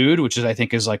interlude, which I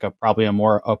think is like probably a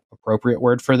more appropriate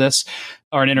word for this,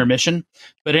 or an intermission.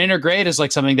 But an intergrade is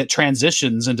like something that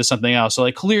transitions into something else. So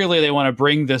like clearly they want to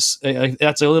bring this.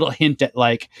 That's a little hint at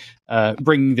like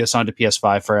bringing this onto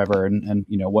PS5 forever, and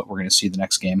what we're going to see the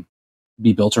next game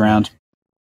be built around.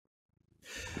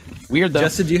 Weird though.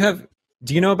 Justin,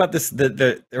 do you know about this?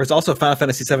 There was also a Final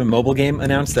Fantasy VII mobile game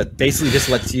announced that basically just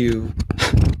lets you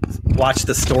watch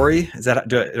the story. Is that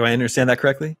do I understand that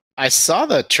correctly? I saw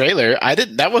the trailer.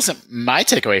 That wasn't my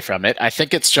takeaway from it. I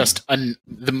think it's just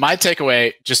my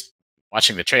takeaway. Just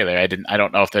watching the trailer, I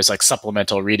don't know if there's like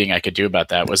supplemental reading I could do about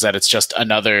that. Was that it's just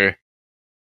another.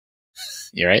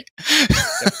 You're right.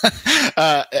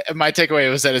 My takeaway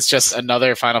was that it's just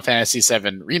another Final Fantasy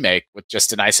VII remake with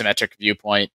just an isometric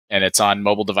viewpoint, and it's on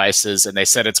mobile devices. And they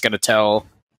said it's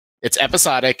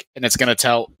episodic, and it's going to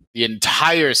tell the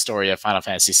entire story of Final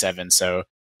Fantasy VII. So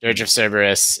Dirge of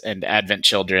Cerberus and Advent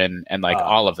Children and like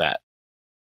all of that.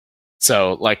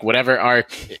 So like whatever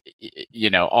arc,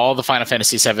 all the Final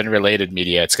Fantasy VII related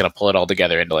media, it's going to pull it all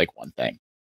together into like one thing.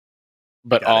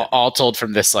 But all told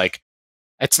from this, like,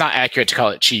 it's not accurate to call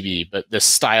it chibi, but this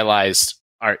stylized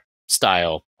art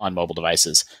style on mobile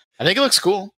devices. I think it looks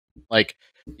cool. Like,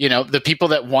 the people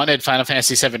that wanted Final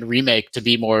Fantasy VII Remake to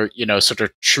be more, sort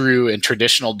of true and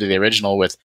traditional to the original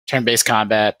with turn-based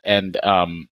combat and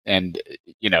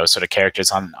sort of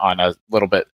characters on a little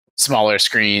bit smaller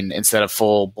screen instead of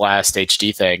full blast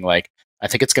HD thing. Like, I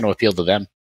think it's going to appeal to them.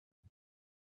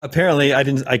 Apparently, I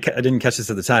didn't catch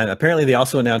this at the time. Apparently, they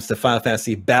also announced a Final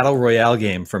Fantasy Battle Royale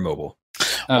game for mobile.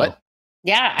 What?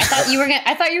 Yeah, I thought you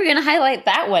were gonna highlight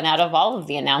that one out of all of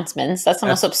the announcements. That's the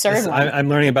most absurd one. I'm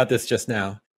learning about this just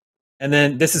now. And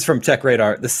then this is from Tech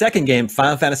Radar. The second game,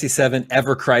 Final Fantasy VII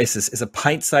Ever Crisis, is a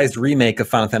pint-sized remake of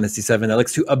Final Fantasy VII that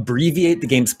looks to abbreviate the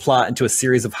game's plot into a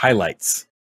series of highlights,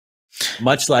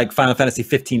 much like Final Fantasy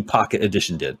 15 Pocket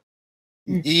Edition did.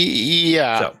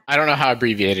 Yeah, so. I don't know how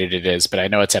abbreviated it is, but I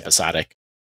know it's episodic.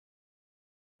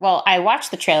 Well, I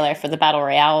watched the trailer for the Battle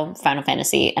Royale Final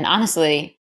Fantasy, and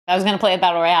honestly, if I was going to play a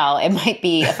Battle Royale, it might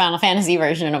be a Final Fantasy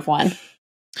version of one.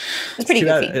 It's pretty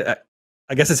goofy.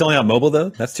 I guess it's only on mobile, though?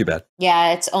 That's too bad.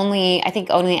 Yeah, it's only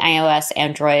iOS,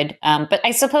 Android. But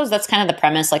I suppose that's kind of the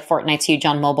premise. Like, Fortnite's huge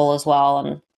on mobile as well,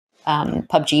 and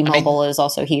PUBG Mobile is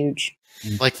also huge.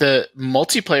 Like, the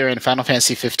multiplayer in Final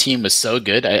Fantasy 15 was so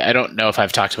good. I don't know if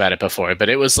I've talked about it before, but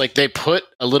it was like they put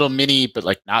a little mini, but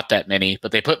like not that many,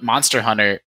 but they put Monster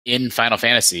Hunter in Final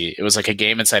Fantasy. It was like a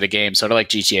game inside a game, sort of like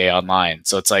GTA Online.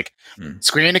 So it's like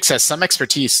Square Enix has some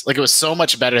expertise. Like, it was so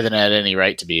much better than it had any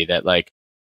right to be that, like,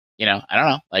 I don't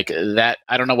know, like that.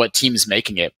 I don't know what team's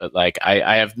making it, but like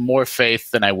I have more faith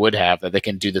than I would have that they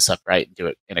can do this upright and do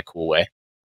it in a cool way.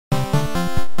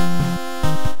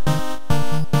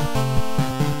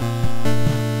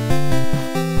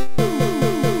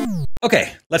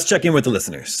 Okay, let's check in with the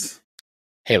listeners.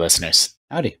 Hey, listeners.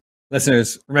 Howdy.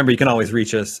 Listeners, remember, you can always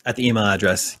reach us at the email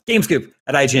address,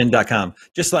 gamescoop@ign.com,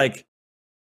 just like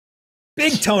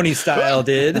Big Tony Style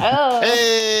did. Oh.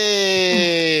 Hey!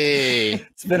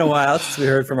 It's been a while since we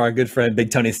heard from our good friend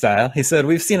Big Tony Style. He said,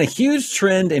 we've seen a huge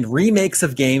trend in remakes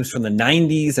of games from the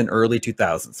 90s and early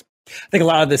 2000s. I think a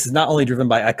lot of this is not only driven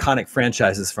by iconic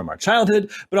franchises from our childhood,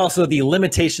 but also the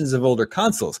limitations of older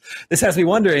consoles. This has me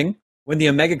wondering, when the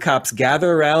Omega Cops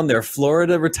gather around their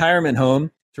Florida retirement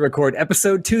home to record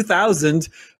episode 2000,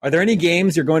 are there any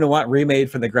games you're going to want remade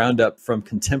from the ground up from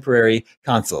contemporary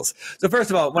consoles? So first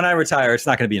of all, when I retire, it's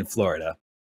not going to be in Florida.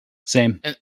 Same.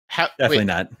 And Definitely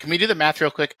not. Can we do the math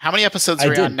real quick? How many episodes are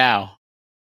we on now?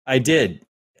 I did.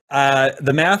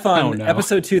 The math on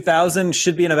episode 2000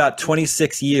 should be in about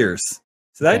 26 years.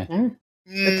 So that kind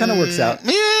of works out.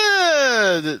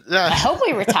 Yeah. I hope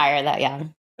we retire that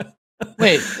young.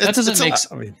 Wait, that doesn't make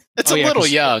sense. It's a little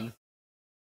young.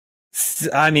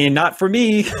 I mean, not for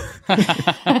me.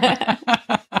 That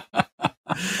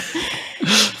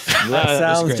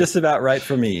sounds just about right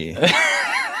for me.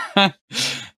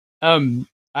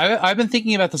 I've been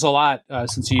thinking about this a lot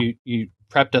since you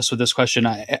prepped us with this question.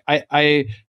 I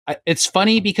it's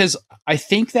funny because I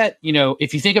think that,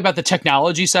 if you think about the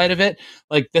technology side of it,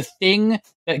 like the thing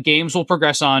that games will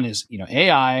progress on is,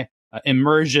 AI,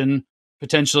 immersion,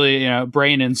 potentially,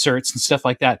 brain inserts and stuff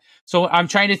like that. So I'm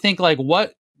trying to think like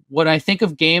when I think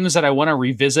of games that I want to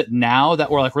revisit now that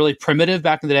were like really primitive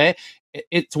back in the day,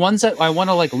 it's ones that I want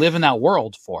to like live in that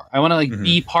world for. I want to like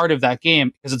be part of that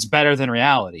game because it's better than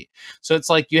reality. So it's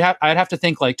like I'd have to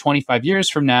think like 25 years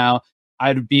from now,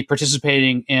 I'd be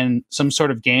participating in some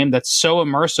sort of game that's so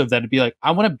immersive that it'd be like, I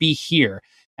want to be here.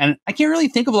 And I can't really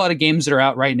think of a lot of games that are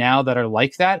out right now that are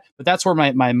like that, but that's where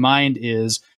my mind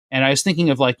is. And I was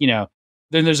thinking of like,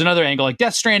 then there's another angle, like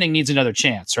Death Stranding needs another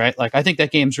chance, right? Like, I think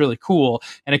that game's really cool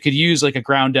and it could use like a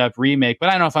ground up remake, but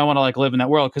I don't know if I want to like live in that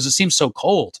world because it seems so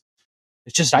cold.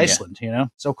 It's just Iceland,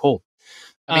 so cold.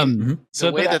 So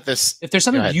the way that this, if there's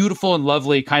something beautiful and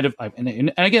lovely kind of,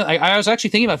 and again, I was actually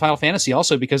thinking about Final Fantasy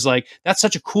also because like, that's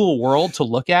such a cool world to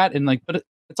look at. And like, but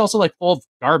it's also like full of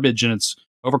garbage and it's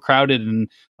overcrowded and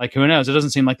like who knows? It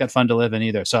doesn't seem like that fun to live in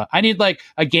either. So I need like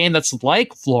a game that's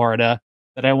like Florida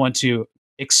that I want to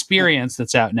experience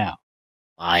that's out now.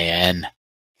 Lion.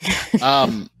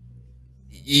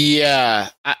 Yeah.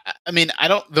 I mean, I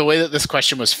don't, the way that this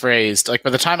question was phrased, like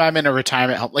by the time I'm in a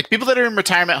retirement home, like people that are in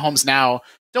retirement homes now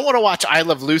don't want to watch I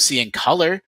Love Lucy in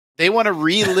color. They want to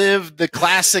relive the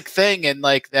classic thing and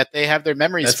like that they have their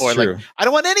memories That's for. true. Like, I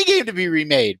don't want any game to be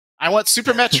remade. I want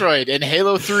Super Metroid and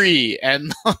Halo 3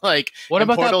 and like What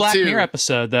and about Portal that Black 2. Mirror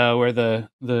episode though, where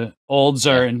the olds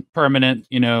are in permanent,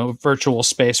 virtual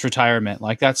space retirement?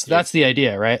 Like that's the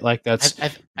idea, right? Like that's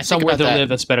I somewhere to that. live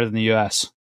that's better than the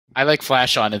US. I like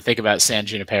flash on and think about San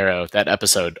Junipero, that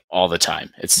episode, all the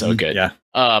time. It's so good. Yeah.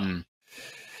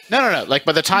 No. Like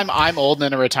by the time I'm old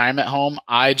and in a retirement home,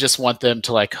 I just want them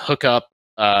to like hook up,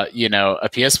 a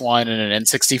PS1 and an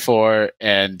N64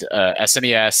 and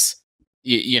SNES.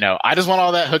 I just want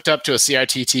all that hooked up to a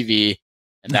CRT TV,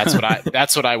 and that's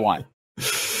what I want.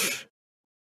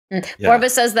 Yeah. Borba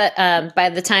says that by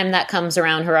the time that comes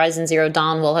around, Horizon Zero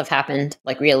Dawn will have happened,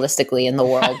 like realistically in the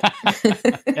world.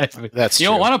 That's you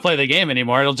true. don't want to play the game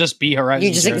anymore. It'll just be Horizon.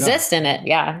 You just Zero exist in it.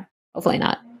 Yeah. Hopefully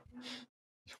not.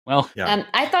 Well, yeah.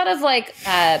 I thought of like,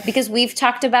 because we've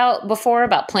talked about before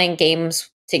about playing games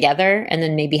together and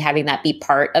then maybe having that be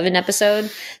part of an episode.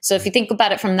 So if you think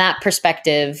about it from that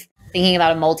perspective, thinking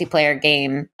about a multiplayer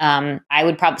game, I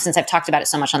would probably, since I've talked about it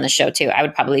so much on the show too, I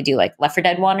would probably do like Left 4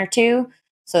 Dead 1 or 2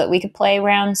 so that we could play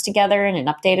rounds together in an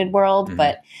updated world. Mm-hmm.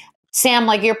 But Sam,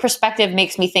 like your perspective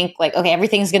makes me think like, okay,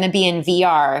 everything's going to be in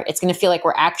VR. It's going to feel like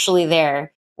we're actually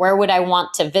there. Where would I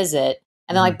want to visit?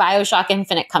 And then like BioShock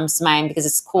Infinite comes to mind because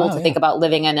it's cool to think about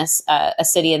living in a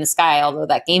city in the sky, although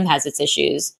that game has its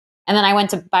issues. And then I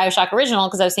went to BioShock Original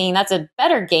because I was thinking that's a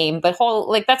better game, but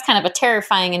that's kind of a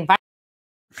terrifying environment.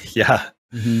 Yeah.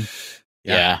 Mm-hmm.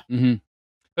 Yeah. Mm-hmm.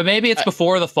 But maybe it's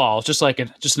before the fall. It's just like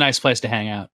just a nice place to hang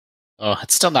out. Oh,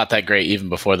 it's still not that great even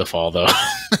before the fall, though.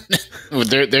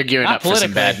 they're gearing Not up for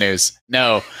some bad news.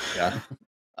 No. Yeah.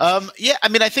 Yeah, I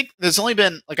mean, I think there's only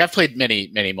been like I've played many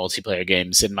multiplayer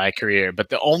games in my career, but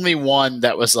the only one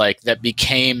that was like that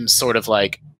became sort of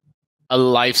like a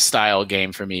lifestyle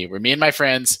game for me, where me and my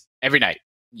friends every night,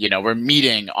 we're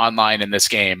meeting online in this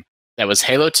game. That was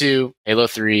Halo 2, Halo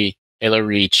 3, Halo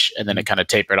Reach, and then it kind of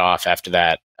tapered off after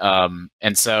that.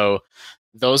 And so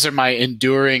those are my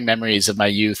enduring memories of my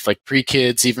youth, like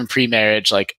pre-kids, even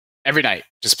pre-marriage, like every night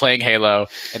just playing Halo,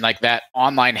 and like that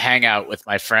online hangout with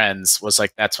my friends was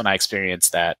like, that's when I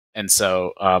experienced that. And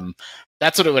so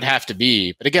that's what it would have to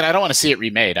be. But again, I don't want to see it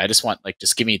remade. I just want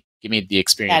just give me the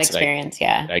experience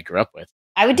that I grew up with.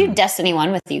 I would do Destiny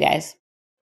 1 with you guys.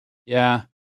 Yeah.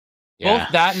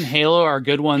 Both that and Halo are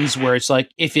good ones where it's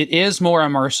like, if it is more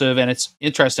immersive and it's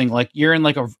interesting, like you're in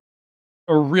like a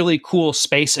really cool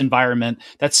space environment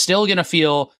that's still going to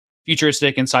feel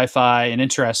futuristic and sci-fi and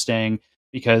interesting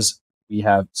because we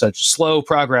have such slow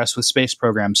progress with space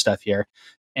program stuff here.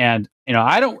 And,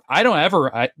 I don't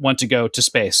ever want to go to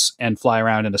space and fly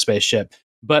around in a spaceship,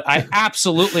 but I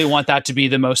absolutely want that to be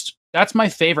that's my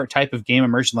favorite type of game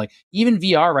immersion. Like even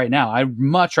VR right now, I'd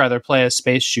much rather play a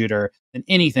space shooter than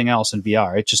anything else in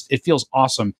VR. It feels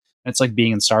awesome. It's like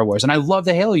being in Star Wars. And I love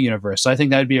the Halo universe. So I think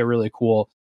that'd be a really cool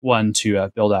one to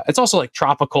build out. It's also like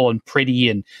tropical and pretty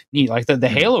and neat. Like the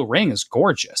Halo ring is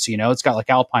gorgeous. It's got like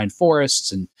alpine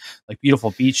forests and like beautiful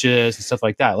beaches and stuff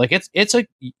like that. Like it's a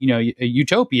a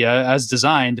utopia as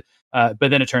designed. But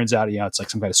then it turns out it's like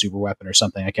some kind of super weapon or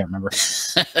something. I can't remember.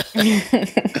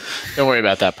 Don't worry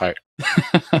about that part.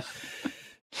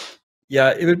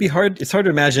 Yeah, it would be hard. It's hard to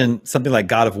imagine something like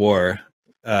God of War,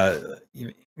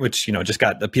 which just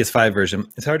got the PS5 version.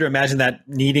 It's hard to imagine that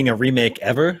needing a remake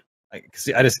ever.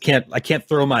 I just can't. I can't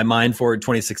throw my mind forward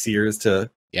 26 years to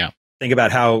think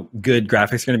about how good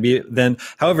graphics are going to be then.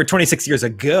 However, 26 years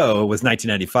ago was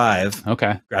 1995.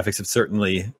 Okay, graphics have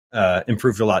certainly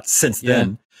improved a lot since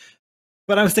then.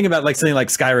 But I was thinking about like something like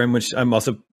Skyrim, which I'm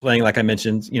also playing. Like I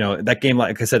mentioned, that game,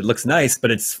 like I said, it looks nice,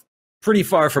 but it's pretty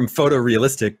far from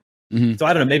photorealistic. Mm-hmm. So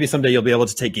I don't know. Maybe someday you'll be able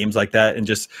to take games like that and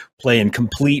just play in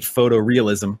complete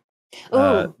photorealism.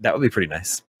 That would be pretty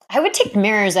nice. I would take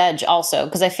Mirror's Edge also,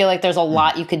 because I feel like there's a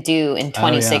lot you could do in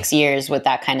 26 years with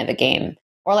that kind of a game.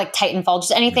 Or like Titanfall,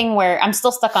 just anything where I'm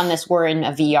still stuck on this. We're in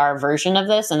a VR version of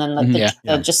this. And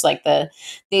then just like the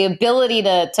ability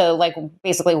to like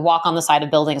basically walk on the side of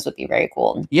buildings would be very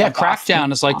cool. Yeah,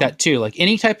 Crackdown is like that too. Like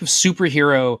any type of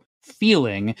superhero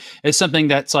feeling is something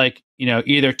that's like,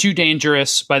 either too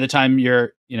dangerous by the time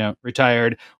you're,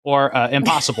 retired or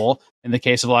impossible in the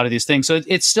case of a lot of these things. So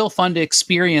it's still fun to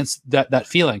experience that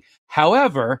feeling.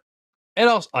 However, it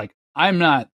also like, I'm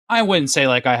not I wouldn't say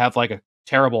like I have like a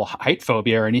terrible height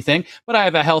phobia or anything, but I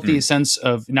have a healthy sense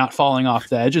of not falling off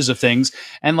the edges of things.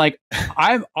 And like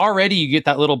I've already, you get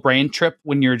that little brain trip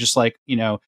when you're just like, you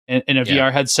know, in a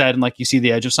VR headset and like you see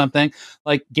the edge of something.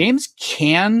 Like games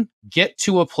can get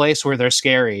to a place where they're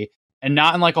scary, and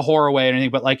not in like a horror way or anything,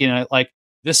 but like, you know, like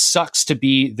this sucks to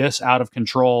be this out of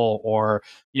control, or,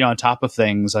 you know, on top of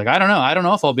things. Like, I don't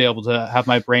know if I'll be able to have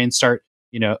my brain start,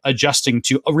 you know, adjusting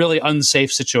to really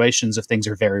unsafe situations if things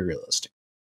are very realistic.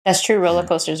 That's true. Roller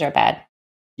coasters are bad.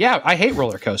 Yeah, I hate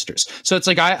roller coasters. So it's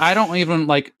like I don't even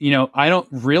like, you know, I don't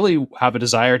really have a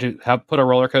desire to put a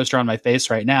roller coaster on my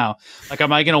face right now. Like,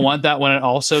 am I going to want that when it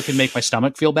also can make my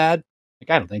stomach feel bad?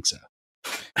 Like, I don't think so.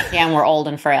 Yeah, and we're old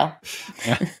and frail.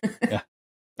 Yeah.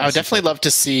 I would definitely love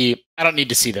to see, I don't need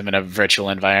to see them in a virtual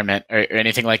environment or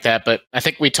anything like that, but I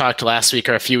think we talked last week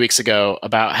or a few weeks ago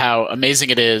about how amazing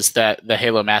it is that the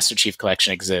Halo Master Chief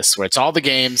Collection exists, where it's all the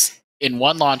games in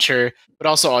one launcher, but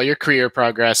also all your career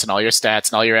progress and all your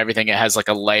stats and all your everything. It has like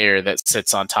a layer that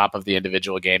sits on top of the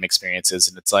individual game experiences.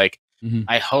 And it's like,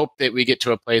 I hope that we get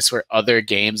to a place where other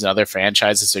games and other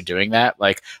franchises are doing that.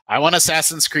 Like, I want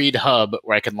Assassin's Creed Hub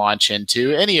where I can launch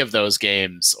into any of those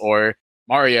games, or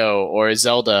Mario or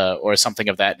Zelda or something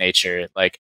of that nature.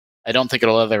 Like, I don't think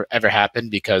it'll ever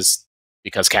happen because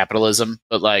capitalism,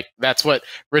 but like, that's what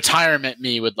retirement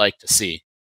me would like to see.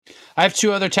 I have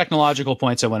two other technological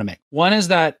points I want to make. One is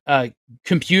that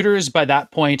computers by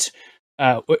that point,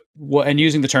 and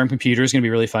using the term computer is going to be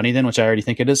really funny then, which I already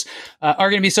think it is, are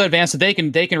going to be so advanced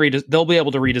that they'll be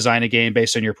able to redesign a game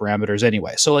based on your parameters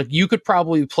anyway. So like, you could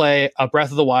probably play a Breath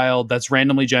of the Wild that's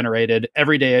randomly generated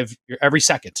every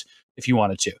second if you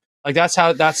wanted to. Like, that's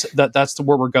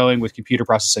where we're going with computer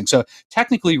processing. So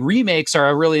technically, remakes are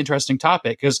a really interesting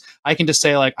topic, because I can just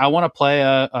say like, I want to play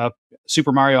a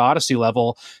Super Mario Odyssey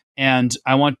level, and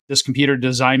I want this computer to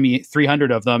design me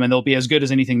 300 of them, and they'll be as good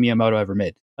as anything Miyamoto ever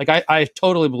made. Like, I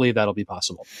totally believe that'll be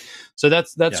possible. So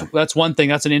that's one thing.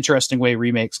 That's an interesting way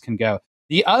remakes can go.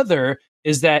 The other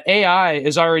is that AI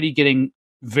is already getting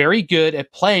very good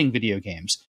at playing video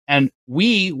games, and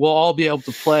we will all be able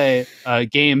to play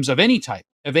games of any type,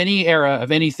 of any era,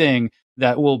 of anything,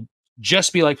 that will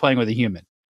just be like playing with a human.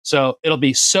 So it'll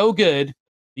be so good,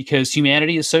 because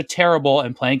humanity is so terrible,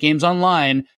 and playing games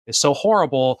online is so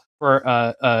horrible for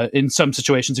in some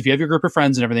situations. If you have your group of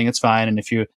friends and everything, it's fine. And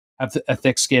if you have a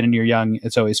thick skin and you're young,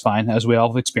 it's always fine, as we all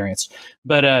have experienced.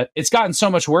 But it's gotten so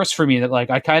much worse for me that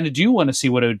like, I kind of do want to see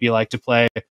what it would be like to play,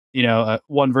 you know, a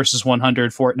 1 versus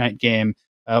 100 Fortnite game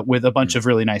with a bunch of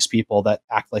really nice people that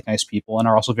act like nice people and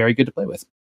are also very good to play with.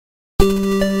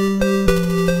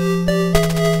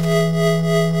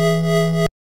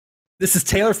 This is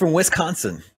Taylor from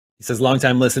Wisconsin. He says,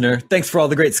 longtime listener. Thanks for all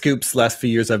the great scoops. Last few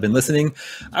years I've been listening.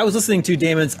 I was listening to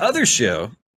Damon's other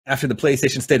show after the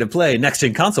PlayStation State of Play, Next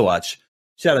Gen Console Watch.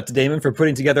 Shout out to Damon for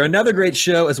putting together another great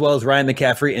show, as well as Ryan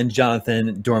McCaffrey and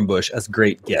Jonathan Dornbush as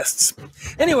great guests.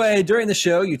 Anyway, during the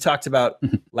show, you talked about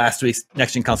last week's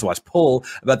Next Gen Console Watch poll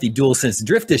about the DualSense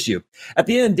drift issue. At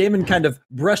the end, Damon kind of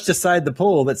brushed aside the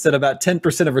poll that said about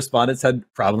 10% of respondents had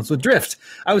problems with drift.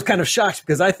 I was kind of shocked,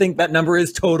 because I think that number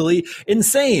is totally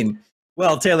insane.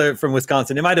 Well, Taylor from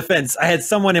Wisconsin, in my defense, I had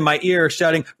someone in my ear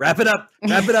shouting, "Wrap it up,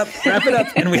 wrap it up, wrap it up,"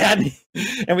 and we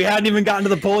hadn't even gotten to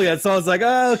the poll yet. So I was like,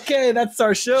 "Oh, okay, that's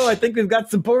our show. I think we've got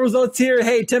some poll results here.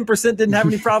 Hey, 10% didn't have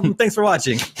any problem. Thanks for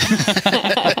watching."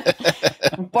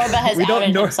 Borba has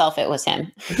outed himself. It was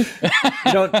him.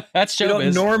 We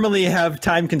don't normally have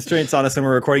time constraints on us when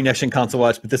we're recording Next Gen Console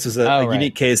Watch, but this was a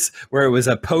unique case where it was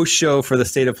a post show for the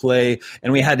State of Play,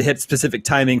 and we had to hit specific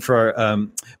timing for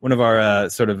one of our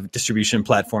sort of distribution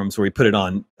platforms where we put it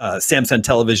on Samsung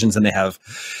televisions, and they have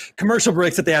commercial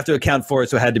breaks that they have to account for,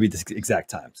 so it had to be this exact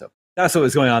time. So that's what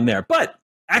was going on there. But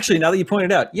actually, now that you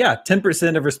pointed out,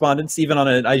 10% of respondents, even on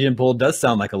an IGN poll, does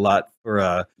sound like a lot for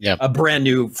a brand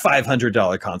new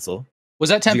 $500 console. Was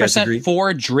that 10%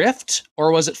 for drift,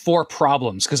 or was it for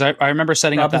problems? Because I remember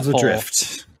setting problems up that poll.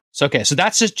 Drift. So, okay, so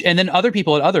that's just, and then other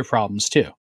people had other problems too.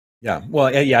 Yeah,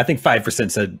 well, yeah, I think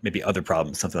 5% said maybe other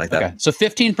problems, something like that. Okay, so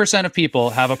 15% of people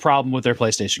have a problem with their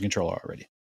PlayStation controller already.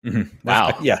 Mm-hmm.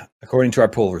 Wow. Yeah, according to our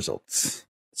poll results.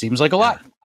 Seems like a lot.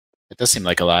 It does seem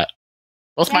like a lot.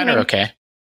 Both mine are okay.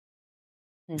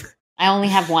 I only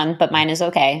have one, but mine is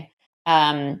okay.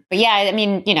 But yeah, I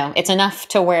mean, you know, it's enough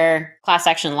to where class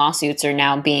action lawsuits are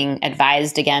now being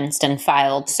advised against and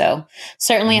filed. So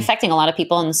certainly affecting a lot of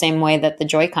people in the same way that the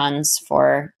Joy-Cons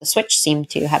for the Switch seem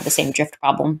to have the same drift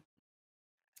problem.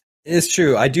 It's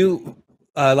true. I do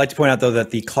like to point out, though, that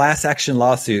the class action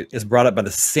lawsuit is brought up by the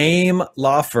same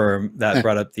law firm that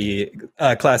brought up the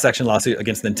class action lawsuit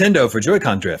against Nintendo for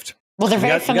Joy-Con drift. Well, they're We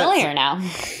very got- we got familiar some- now.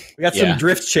 We got Yeah. some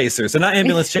drift chasers. They're not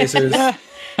ambulance chasers.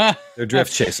 They're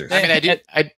drift chasers. I mean,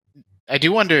 I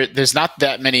do wonder. There's not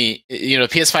that many. You know,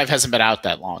 PS5 hasn't been out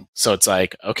that long, so it's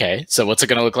like, okay, so what's it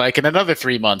going to look like in another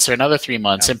 3 months or another 3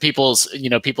 months? Yeah. And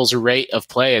people's rate of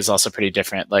play is also pretty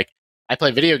different. Like, I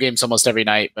play video games almost every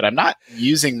night, but I'm not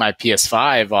using my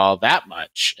PS5 all that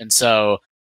much, and so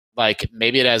like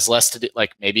maybe it has less to do.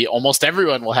 Like maybe almost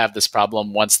everyone will have this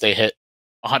problem once they hit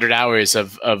 100 hours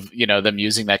of them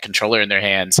using that controller in their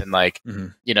hands, and like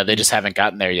they just haven't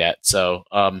gotten there yet. So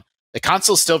the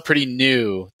console's still pretty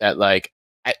new. That like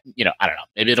I don't know.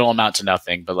 Maybe it'll amount to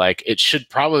nothing, but like it should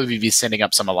probably be sending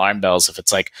up some alarm bells if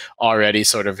it's like already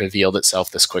sort of revealed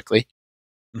itself this quickly.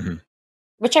 Mm-hmm.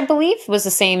 Which I believe was the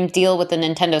same deal with the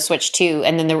Nintendo Switch too.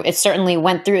 And then it certainly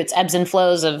went through its ebbs and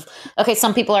flows of, okay,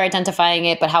 some people are identifying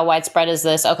it, but how widespread is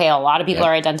this? Okay, a lot of people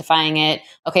are identifying it.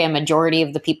 Okay, a majority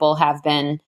of the people have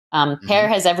been. Pear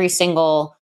has every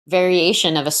single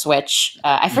variation of a Switch.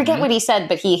 I forget what he said,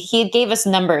 but he gave us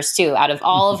numbers too. Out of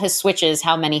all of his Switches,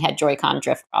 how many had Joy-Con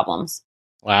drift problems?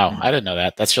 Wow, I didn't know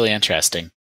that. That's really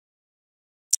interesting.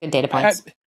 Good data points.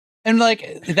 And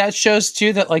like that shows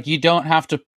too that like you don't have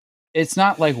to. It's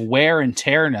not like wear and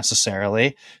tear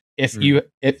necessarily. If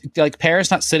like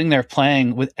Pear's not sitting there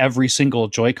playing with every single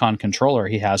Joy-Con controller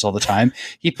he has all the time.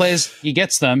 He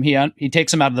gets them. He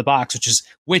takes them out of the box,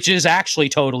 which is actually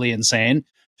totally insane,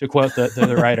 to quote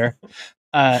the writer.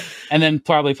 And then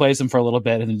probably plays them for a little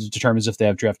bit and then determines if they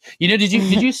have drift. Did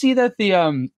you see that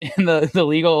in the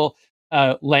legal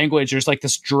language, there's like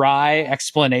this dry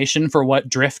explanation for what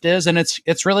drift is, and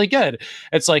it's really good.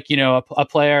 It's like a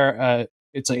player.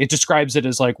 It's like it describes it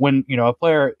as like when a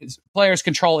player's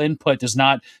control input does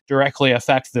not directly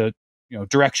affect the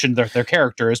direction their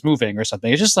character is moving or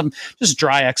something. It's just some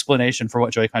dry explanation for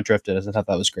what Joy-Con drift is. I thought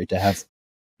that was great to have.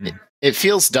 It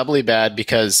feels doubly bad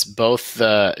because both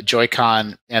the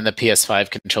Joy-Con and the PS5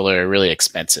 controller are really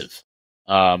expensive.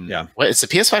 What is the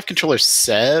PS5 controller?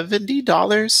 $70?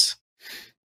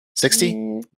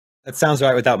 $60? That sounds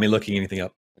right without me looking anything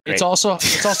up. Great. It's also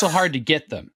hard to get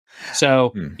them.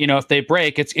 So, if they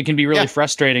break, it can be really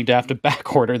frustrating to have to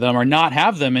back order them or not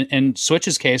have them in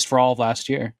Switch's case for all of last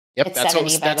year. Yep, It's that's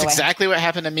 70, that's exactly what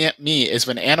happened to me is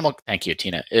when thank you,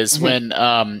 Tina, when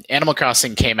Animal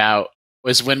Crossing came out,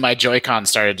 was when my Joy-Con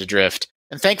started to drift.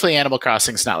 And thankfully Animal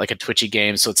Crossing's not like a twitchy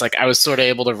game, so it's like I was sort of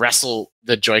able to wrestle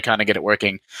the Joy-Con and get it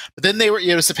working. But then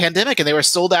it was a pandemic and they were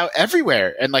sold out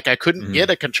everywhere, and like I couldn't get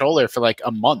a controller for like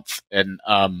a month. And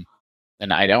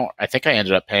I think I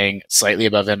ended up paying slightly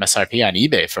above MSRP on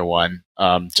eBay for one,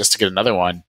 just to get another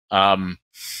one.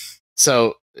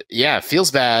 So yeah, it feels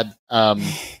bad.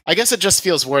 I guess it just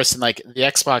feels worse than like the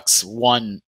Xbox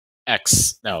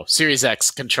Series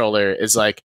X controller is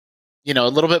like, a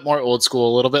little bit more old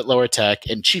school, a little bit lower tech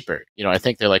and cheaper. I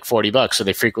think they're like $40, so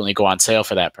they frequently go on sale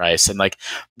for that price. And like,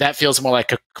 that feels more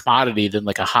like a commodity than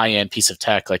like a high end piece of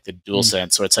tech, like the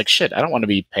DualSense, where it's like, shit, I don't want to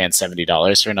be paying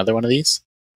 $70 for another one of these.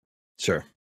 Sure.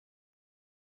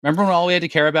 Remember when all we had to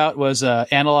care about was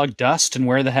analog dust and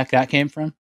where the heck that came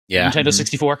from? Yeah. Nintendo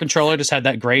 64 controller just had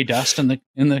that gray dust in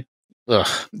the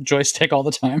joystick all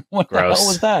the time. What the hell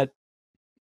was that?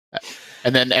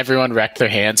 And then everyone wrecked their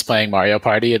hands playing Mario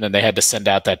Party, and then they had to send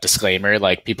out that disclaimer,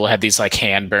 like people had these like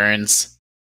hand burns.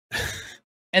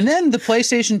 And then the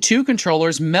PlayStation 2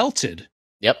 controllers melted.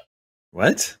 Yep.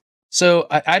 What? So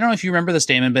I don't know if you remember this,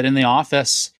 Damon, but in the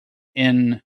office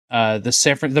in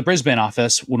the Brisbane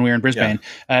office, when we were in Brisbane,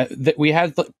 we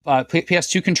had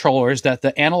PS2 controllers that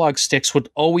the analog sticks would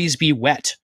always be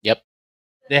wet. Yep.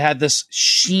 They had this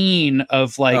sheen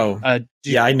of like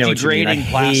I know degrading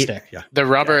plastic. The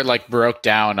rubber like broke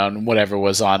down on whatever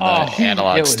was on the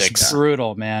analog sticks. It was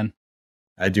brutal, man.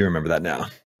 I do remember that now.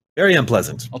 Very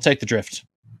unpleasant. I'll take the drift.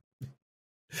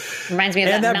 Reminds me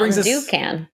of that Mountain Dew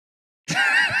can.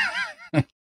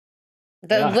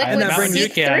 Liquid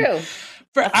seeped through.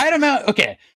 I don't know.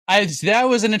 Okay, that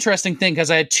was an interesting thing because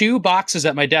I had 2 boxes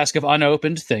at my desk of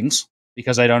unopened things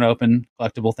because I don't open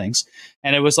collectible things,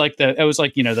 and it was like the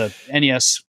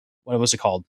NES. What was it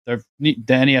called? The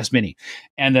NES Mini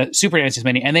and the Super NES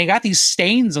Mini, and they got these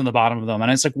stains on the bottom of them,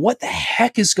 and I was like, "What the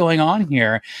heck is going on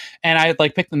here?" And I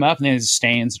like picked them up, and they had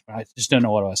stains. I just don't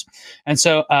know what it was, and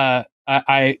so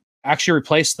I actually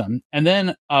replaced them. And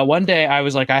then one day I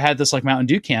was like, I had this like Mountain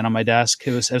Dew can on my desk.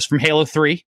 It was from Halo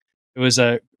 3. It was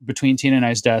between Tina and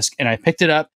I's desk, and I picked it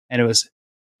up, and it was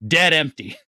dead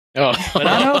empty, but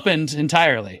unopened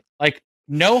entirely. Like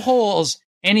no holes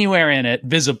anywhere in it,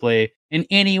 visibly in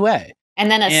any way. And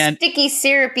then a sticky,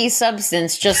 syrupy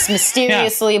substance just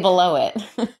mysteriously below it.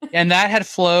 And that had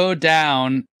flowed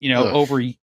down, over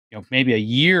maybe a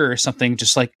year or something,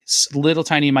 just like little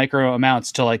tiny micro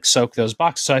amounts to like soak those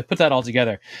boxes. So I put that all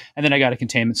together, and then I got a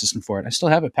containment system for it. I still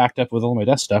have it packed up with all my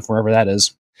desk stuff wherever that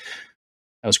is.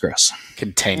 That was gross.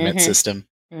 Containment system.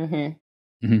 It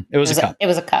was a cup. It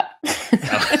was a cup.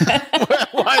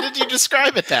 Why did you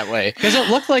describe it that way? Because it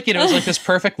looked like it was like this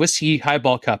perfect whiskey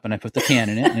highball cup, and I put the can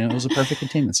in it, and it was a perfect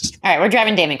containment system. All right, we're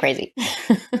driving Damon crazy.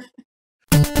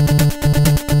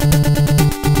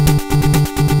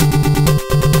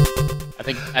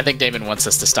 I think Damon wants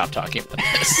us to stop talking about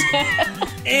this.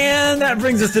 And that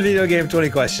brings us to Video Game 20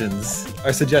 Questions.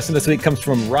 Our suggestion this week comes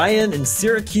from Ryan in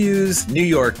Syracuse, New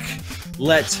York.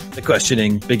 Let the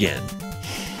questioning begin.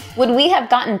 Would we have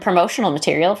gotten promotional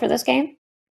material for this game?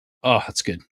 Oh, that's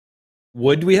good.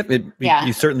 Would we have? Yeah.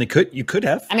 You certainly could. You could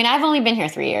have. I mean, I've only been here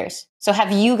 3 years. So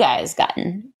have you guys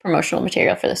gotten promotional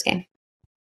material for this game?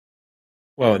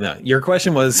 Well, no. Your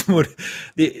question was, we're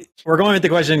going with the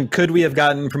question, could we have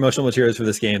gotten promotional materials for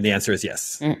this game? The answer is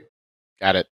yes.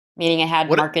 Got it. Meaning it had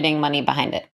marketing money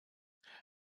behind it.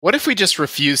 What if we just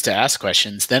refused to ask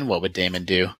questions? Then what would Damon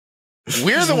do?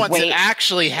 We're the ones that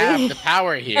actually have the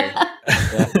power here.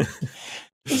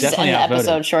 Just end the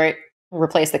episode short.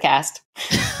 Replace the cast.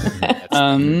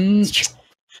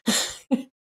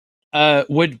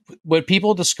 Would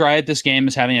people describe this game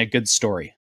as having a good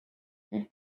story?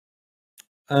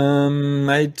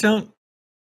 I don't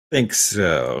think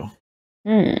so.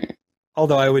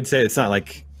 Although I would say it's not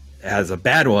like it has a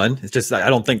bad one. It's just I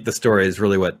don't think the story is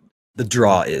really what the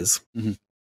draw is. Is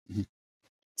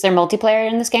there multiplayer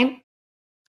in this game?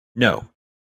 No.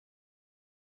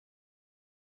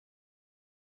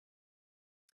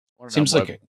 Seems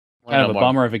like kind of a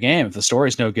bummer of a game if the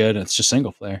story's no good and it's just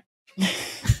single player. Well,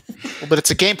 but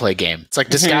it's a gameplay game. It's like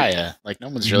Disgaea. Like no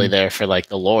one's really there for like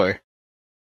the lore.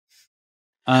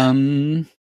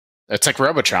 It's like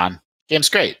Robotron. Game's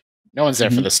great. No one's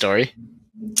there for the story.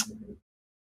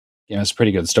 Yeah, it's a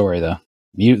pretty good story though.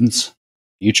 Mutants,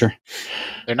 future.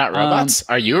 They're not robots.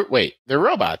 Are you? Wait, they're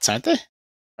robots, aren't they?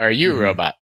 Or are you a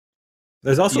robot?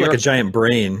 There's also like a giant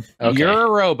brain. Okay. You're a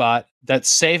robot that's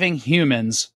saving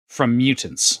humans from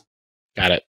mutants.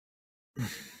 Got it.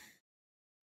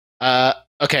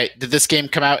 Okay. Did this game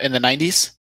come out in the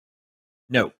 90s?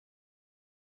 No.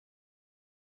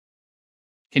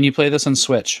 Can you play this on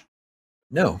Switch?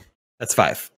 No. That's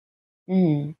 5.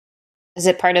 Is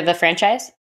it part of the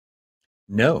franchise?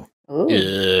 No.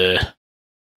 Is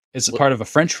it part of a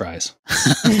French fries?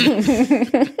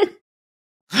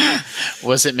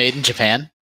 Was it made in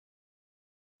Japan?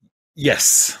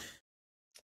 Yes.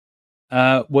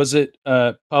 Was it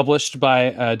published by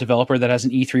a developer that has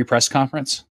an E3 press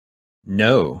conference?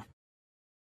 No.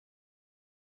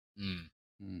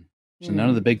 So none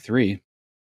of the big 3.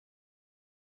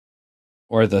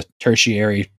 Or the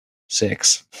tertiary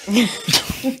 6.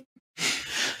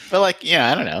 But like, yeah,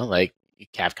 I don't know, like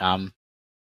Capcom.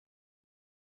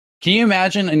 Can you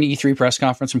imagine an E3 press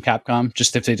conference from Capcom?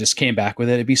 Just if they just came back with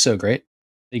it, it'd be so great.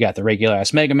 They got the regular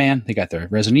ass Mega Man. They got their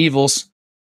Resident Evils.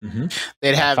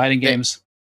 They'd have fighting games.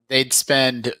 They'd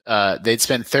spend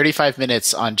 35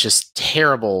 minutes on just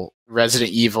terrible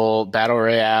Resident Evil battle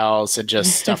royales and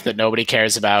just stuff that nobody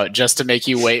cares about, just to make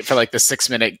you wait for like the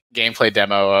 6-minute gameplay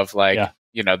demo of like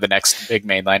the next big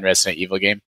mainline Resident Evil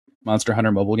game. Monster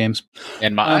Hunter mobile games.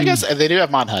 And I guess they do have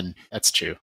Monhun. That's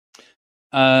true.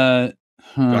 Drockway?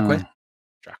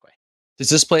 Does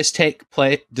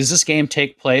this game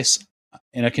take place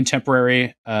in a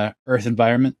contemporary Earth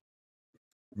environment?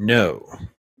 No.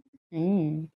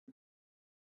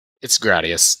 It's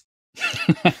Gradius.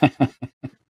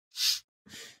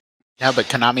 Yeah, but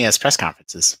Konami has press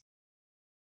conferences.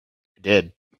 It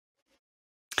did.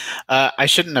 I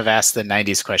shouldn't have asked the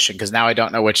 90s question because now I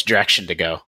don't know which direction to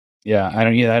go. Yeah, I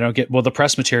don't get. Well, the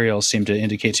press materials seem to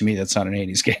indicate to me that's not an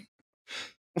 80s game.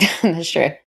 That's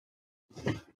true.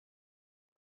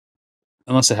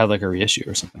 Unless it had like a reissue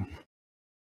or something.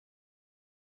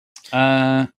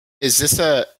 Is this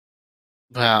a?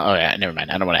 Well, oh yeah, never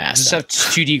mind. I don't want to ask. Does this have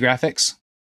 2D graphics?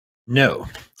 No,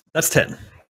 that's 10.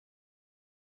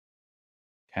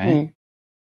 Okay.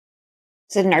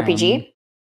 Is it an RPG?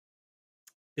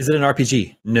 Is it an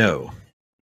RPG? No.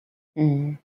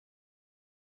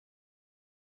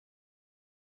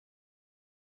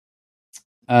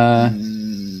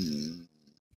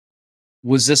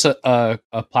 Was this a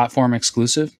platform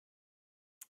exclusive?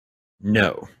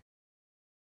 No.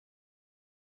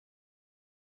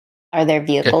 Are there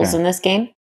vehicles in this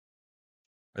game?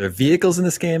 Are there vehicles in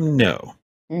this game? No.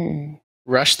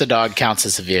 Rush the Dog counts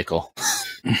as a vehicle.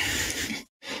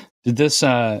 Did this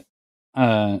oh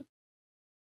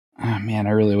man, I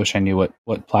really wish I knew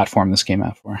what platform this came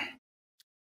out for.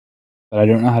 but I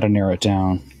don't know how to narrow it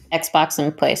down. Xbox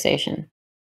and PlayStation.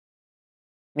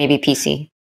 Maybe PC.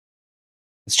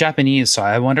 It's Japanese, so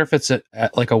I wonder if it's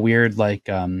like a weird like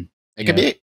It could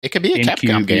be a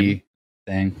Capcom game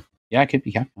thing. Yeah, it could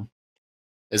be Capcom.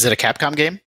 Is it a Capcom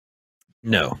game?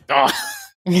 No. Oh.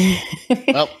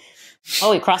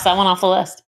 Well, we crossed that one off the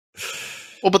list.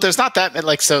 well, but there's not that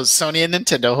like so. Sony and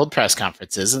Nintendo hold press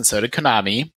conferences, and so did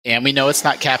Konami, and we know it's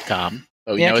not Capcom.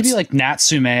 But we Yeah, know it could it's be like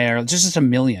Natsume or just a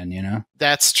million. You know,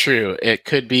 that's true. It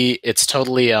could be. It's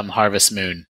totally Harvest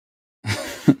Moon.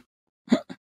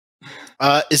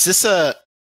 Is this a?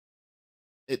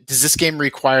 Does this game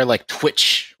require like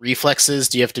Twitch reflexes?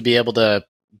 Do you have to be able to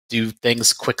do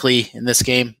things quickly in this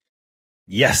game?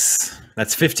 Yes,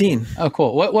 that's 15. Oh,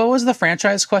 cool. What was the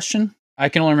franchise question? I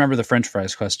can only remember the French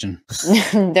fries question.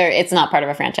 It's not part of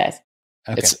a franchise.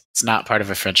 Okay. It's not part of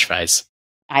a French fries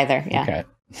Either, yeah. Okay.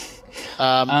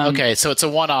 Okay, so it's a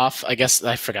one-off. I guess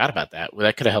I forgot about that. Well,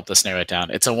 that could have helped us narrow it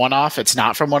down. It's a one-off. It's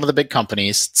not from one of the big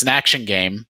companies. It's an action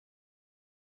game.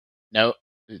 No,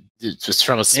 it's just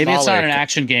from a smaller. Maybe it's not an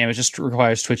action game. It just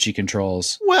requires twitchy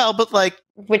controls. Well, but like,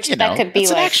 Which you that know, could be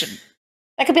it's an like action.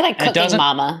 that could be like And it Cooking doesn't-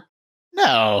 Mama.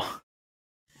 No,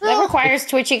 That requires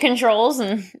twitchy controls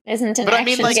and isn't an but I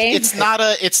action mean, like, game.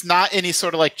 it's not any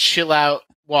sort of like chill out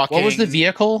walking. What was the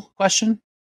vehicle question?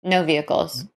 No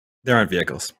vehicles. There aren't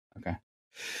vehicles. Okay.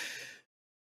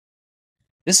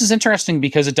 This is interesting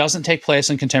because it doesn't take place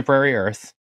in contemporary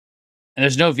Earth, and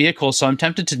there's no vehicles. So I'm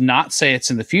tempted to not say it's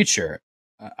in the future.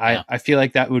 I feel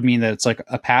like that would mean that it's like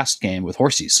a past game with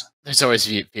horses. There's always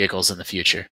vehicles in the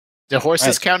future. Do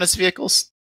horses count as vehicles?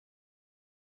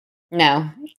 No.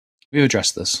 We've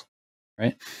addressed this,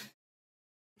 right?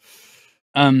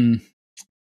 Damon's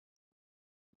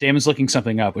looking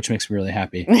something up, which makes me really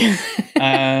happy.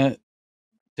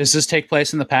 Does this take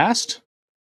place in the past?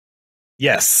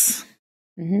 Yes.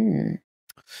 Mhm.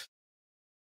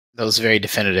 That was very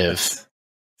definitive.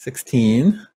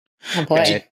 16. Oh boy.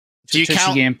 Okay. Do you Twitchy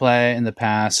count? gameplay in the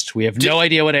past? We have no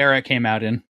idea what era it came out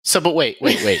in. So, but wait.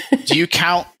 Do you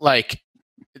count like?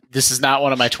 This is not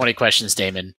one of my 20 questions,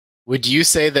 Damon. Would you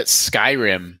say that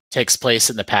Skyrim takes place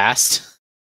in the past?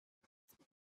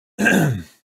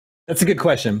 That's a good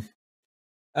question.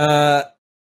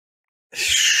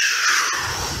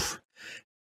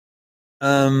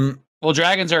 Well,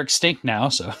 dragons are extinct now,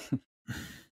 so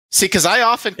See, because I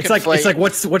often it's like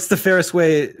what's the fairest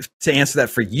way to answer that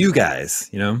for you guys?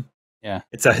 You know? Yeah.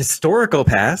 It's a historical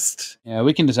past, yeah,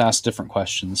 we can just ask different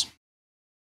questions.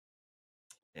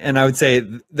 and I would say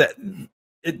that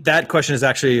that question is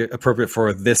actually appropriate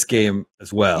for this game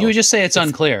as well. You would just say it's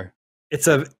unclear. You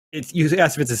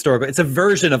asked if it's historical. It's a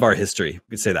version of our history.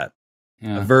 We could say that.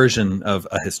 Yeah. A version of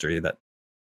a history that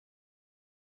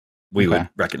we would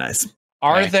recognize.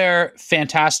 Are Okay. there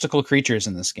fantastical creatures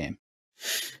in this game?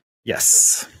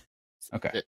 Yes.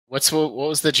 Okay. what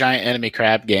was the giant enemy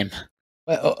crab game?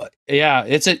 Yeah,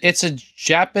 it's a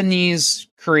Japanese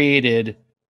created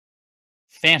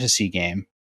fantasy game,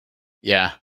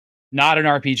 Yeah, not an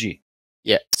RPG.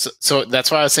 yeah. So that's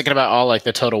why I was thinking about all like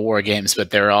the Total War games, but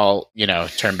they're all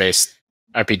turn-based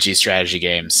RPG strategy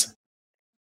games.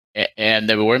 And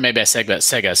they were made by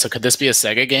Sega. So could this be a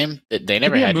Sega game? They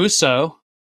never Maybe had. a Muso.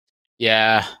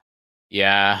 Yeah.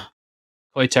 Koei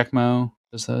Tecmo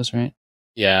does those, right?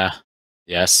 Yeah.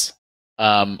 Yes.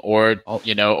 Or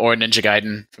Ninja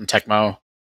Gaiden from Tecmo.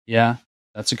 Yeah,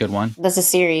 that's a good one. That's a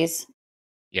series.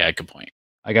 Yeah, good point.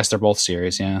 I guess they're both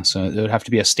series, yeah. So it would have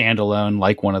to be a standalone,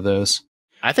 like one of those.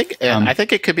 I think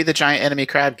it could be the giant enemy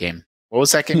crab game. What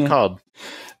was that game called?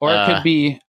 Or it could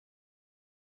be.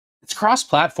 It's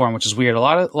cross-platform, which is weird. A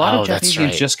lot of Japanese that's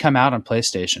games right. just come out on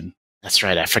PlayStation. That's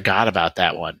right. I forgot about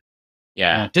that one.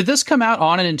 Yeah. Did this come out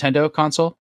on a Nintendo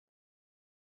console?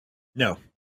 No.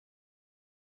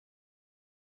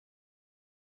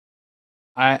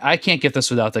 I can't get this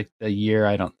without the year,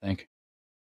 I don't think,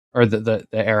 or the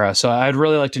era. So I'd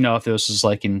really like to know if this was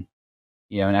like in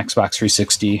an Xbox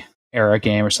 360 era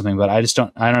game or something. But I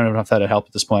don't know if that'd help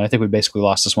at this point. I think we basically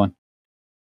lost this one.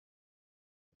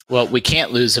 Well, we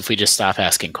can't lose if we just stop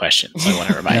asking questions. I want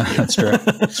to remind you. That's true.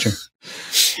 That's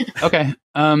true. Okay.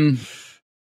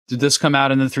 Did this come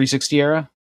out in the 360 era?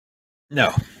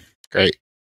 No. Great.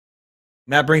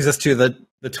 And that brings us to the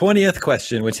 20th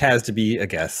question, which has to be a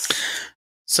guess.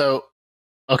 So,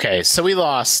 okay, so we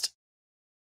lost.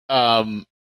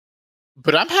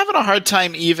 But I'm having a hard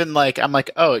time even I'm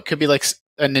like, oh, it could be like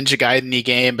a Ninja Gaiden-y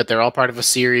game, but they're all part of a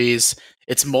series.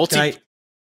 It's multi.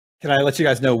 Can I let you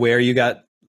guys know where you got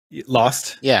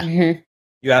lost? Yeah. Mhm.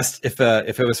 You asked if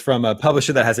it was from a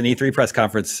publisher that has an E3 press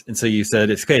conference, and so you said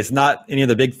it's not any of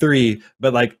the big three,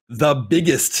 but like the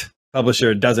biggest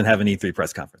publisher doesn't have an E3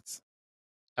 press conference.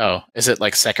 Oh, is it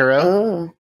like Sekiro?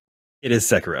 Oh, It is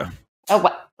Sekiro.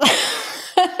 what?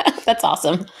 That's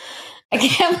awesome. I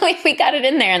can't believe we got it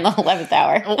in there in the 11th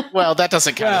hour. Well, that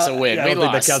doesn't count as a win. Yeah, I We don't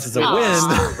think lost. that counts as a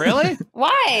Aw. win. Really?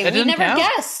 Why? That We didn't never count?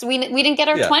 guessed. We didn't get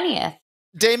our Yeah. 20th.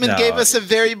 Damon No. gave us a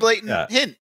very blatant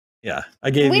hint. Yeah, I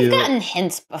gave We've you gotten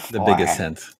hints before. the biggest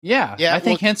hint. Yeah. Yeah, I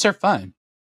think well- hints are fun.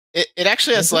 It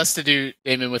actually has Is it? less to do,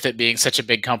 Damon, with it being such a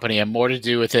big company, and more to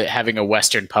do with it having a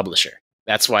Western publisher.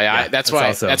 That's why Yeah, that's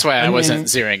also- why I I wasn't mean-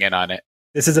 zeroing in on it.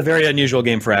 This is a very unusual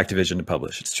game for Activision to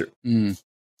publish. It's true. Mm.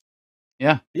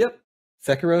 Yep.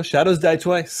 Sekiro, Shadows Die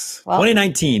Twice. Well-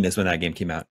 2019 is when that game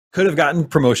came out. Could have gotten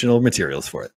promotional materials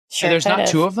for it. Sure, There's not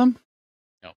two of them?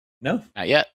 No? Not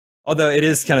yet. Although it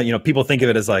is kind of, people think of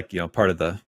it as like, part of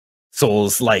the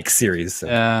Souls-like series.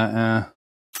 So.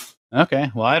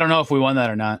 Okay. Well, I don't know if we won that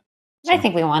or not. I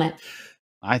think we want it.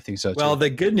 I think so too. Well, the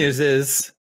good news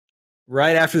is,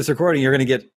 right after this recording, you're going to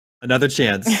get another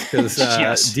chance because,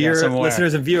 Yes, dear yes, I'm aware.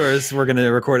 listeners and viewers, we're going to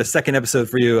record a second episode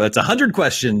for you. It's 100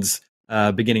 questions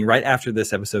beginning right after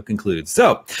this episode concludes.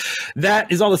 So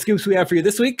that is all the scoops we have for you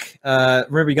this week.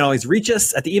 Remember, you can always reach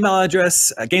us at the email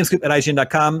address,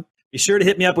 gamescoop@ign.com. Be sure to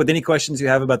hit me up with any questions you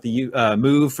have about the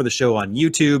move for the show on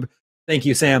YouTube. Thank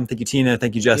you, Sam. Thank you, Tina.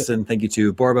 Thank you, Justin. Thank you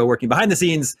to Borbo working behind the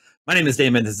scenes. My name is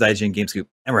Damon. This is IGN Gamescoop,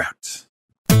 and we're out.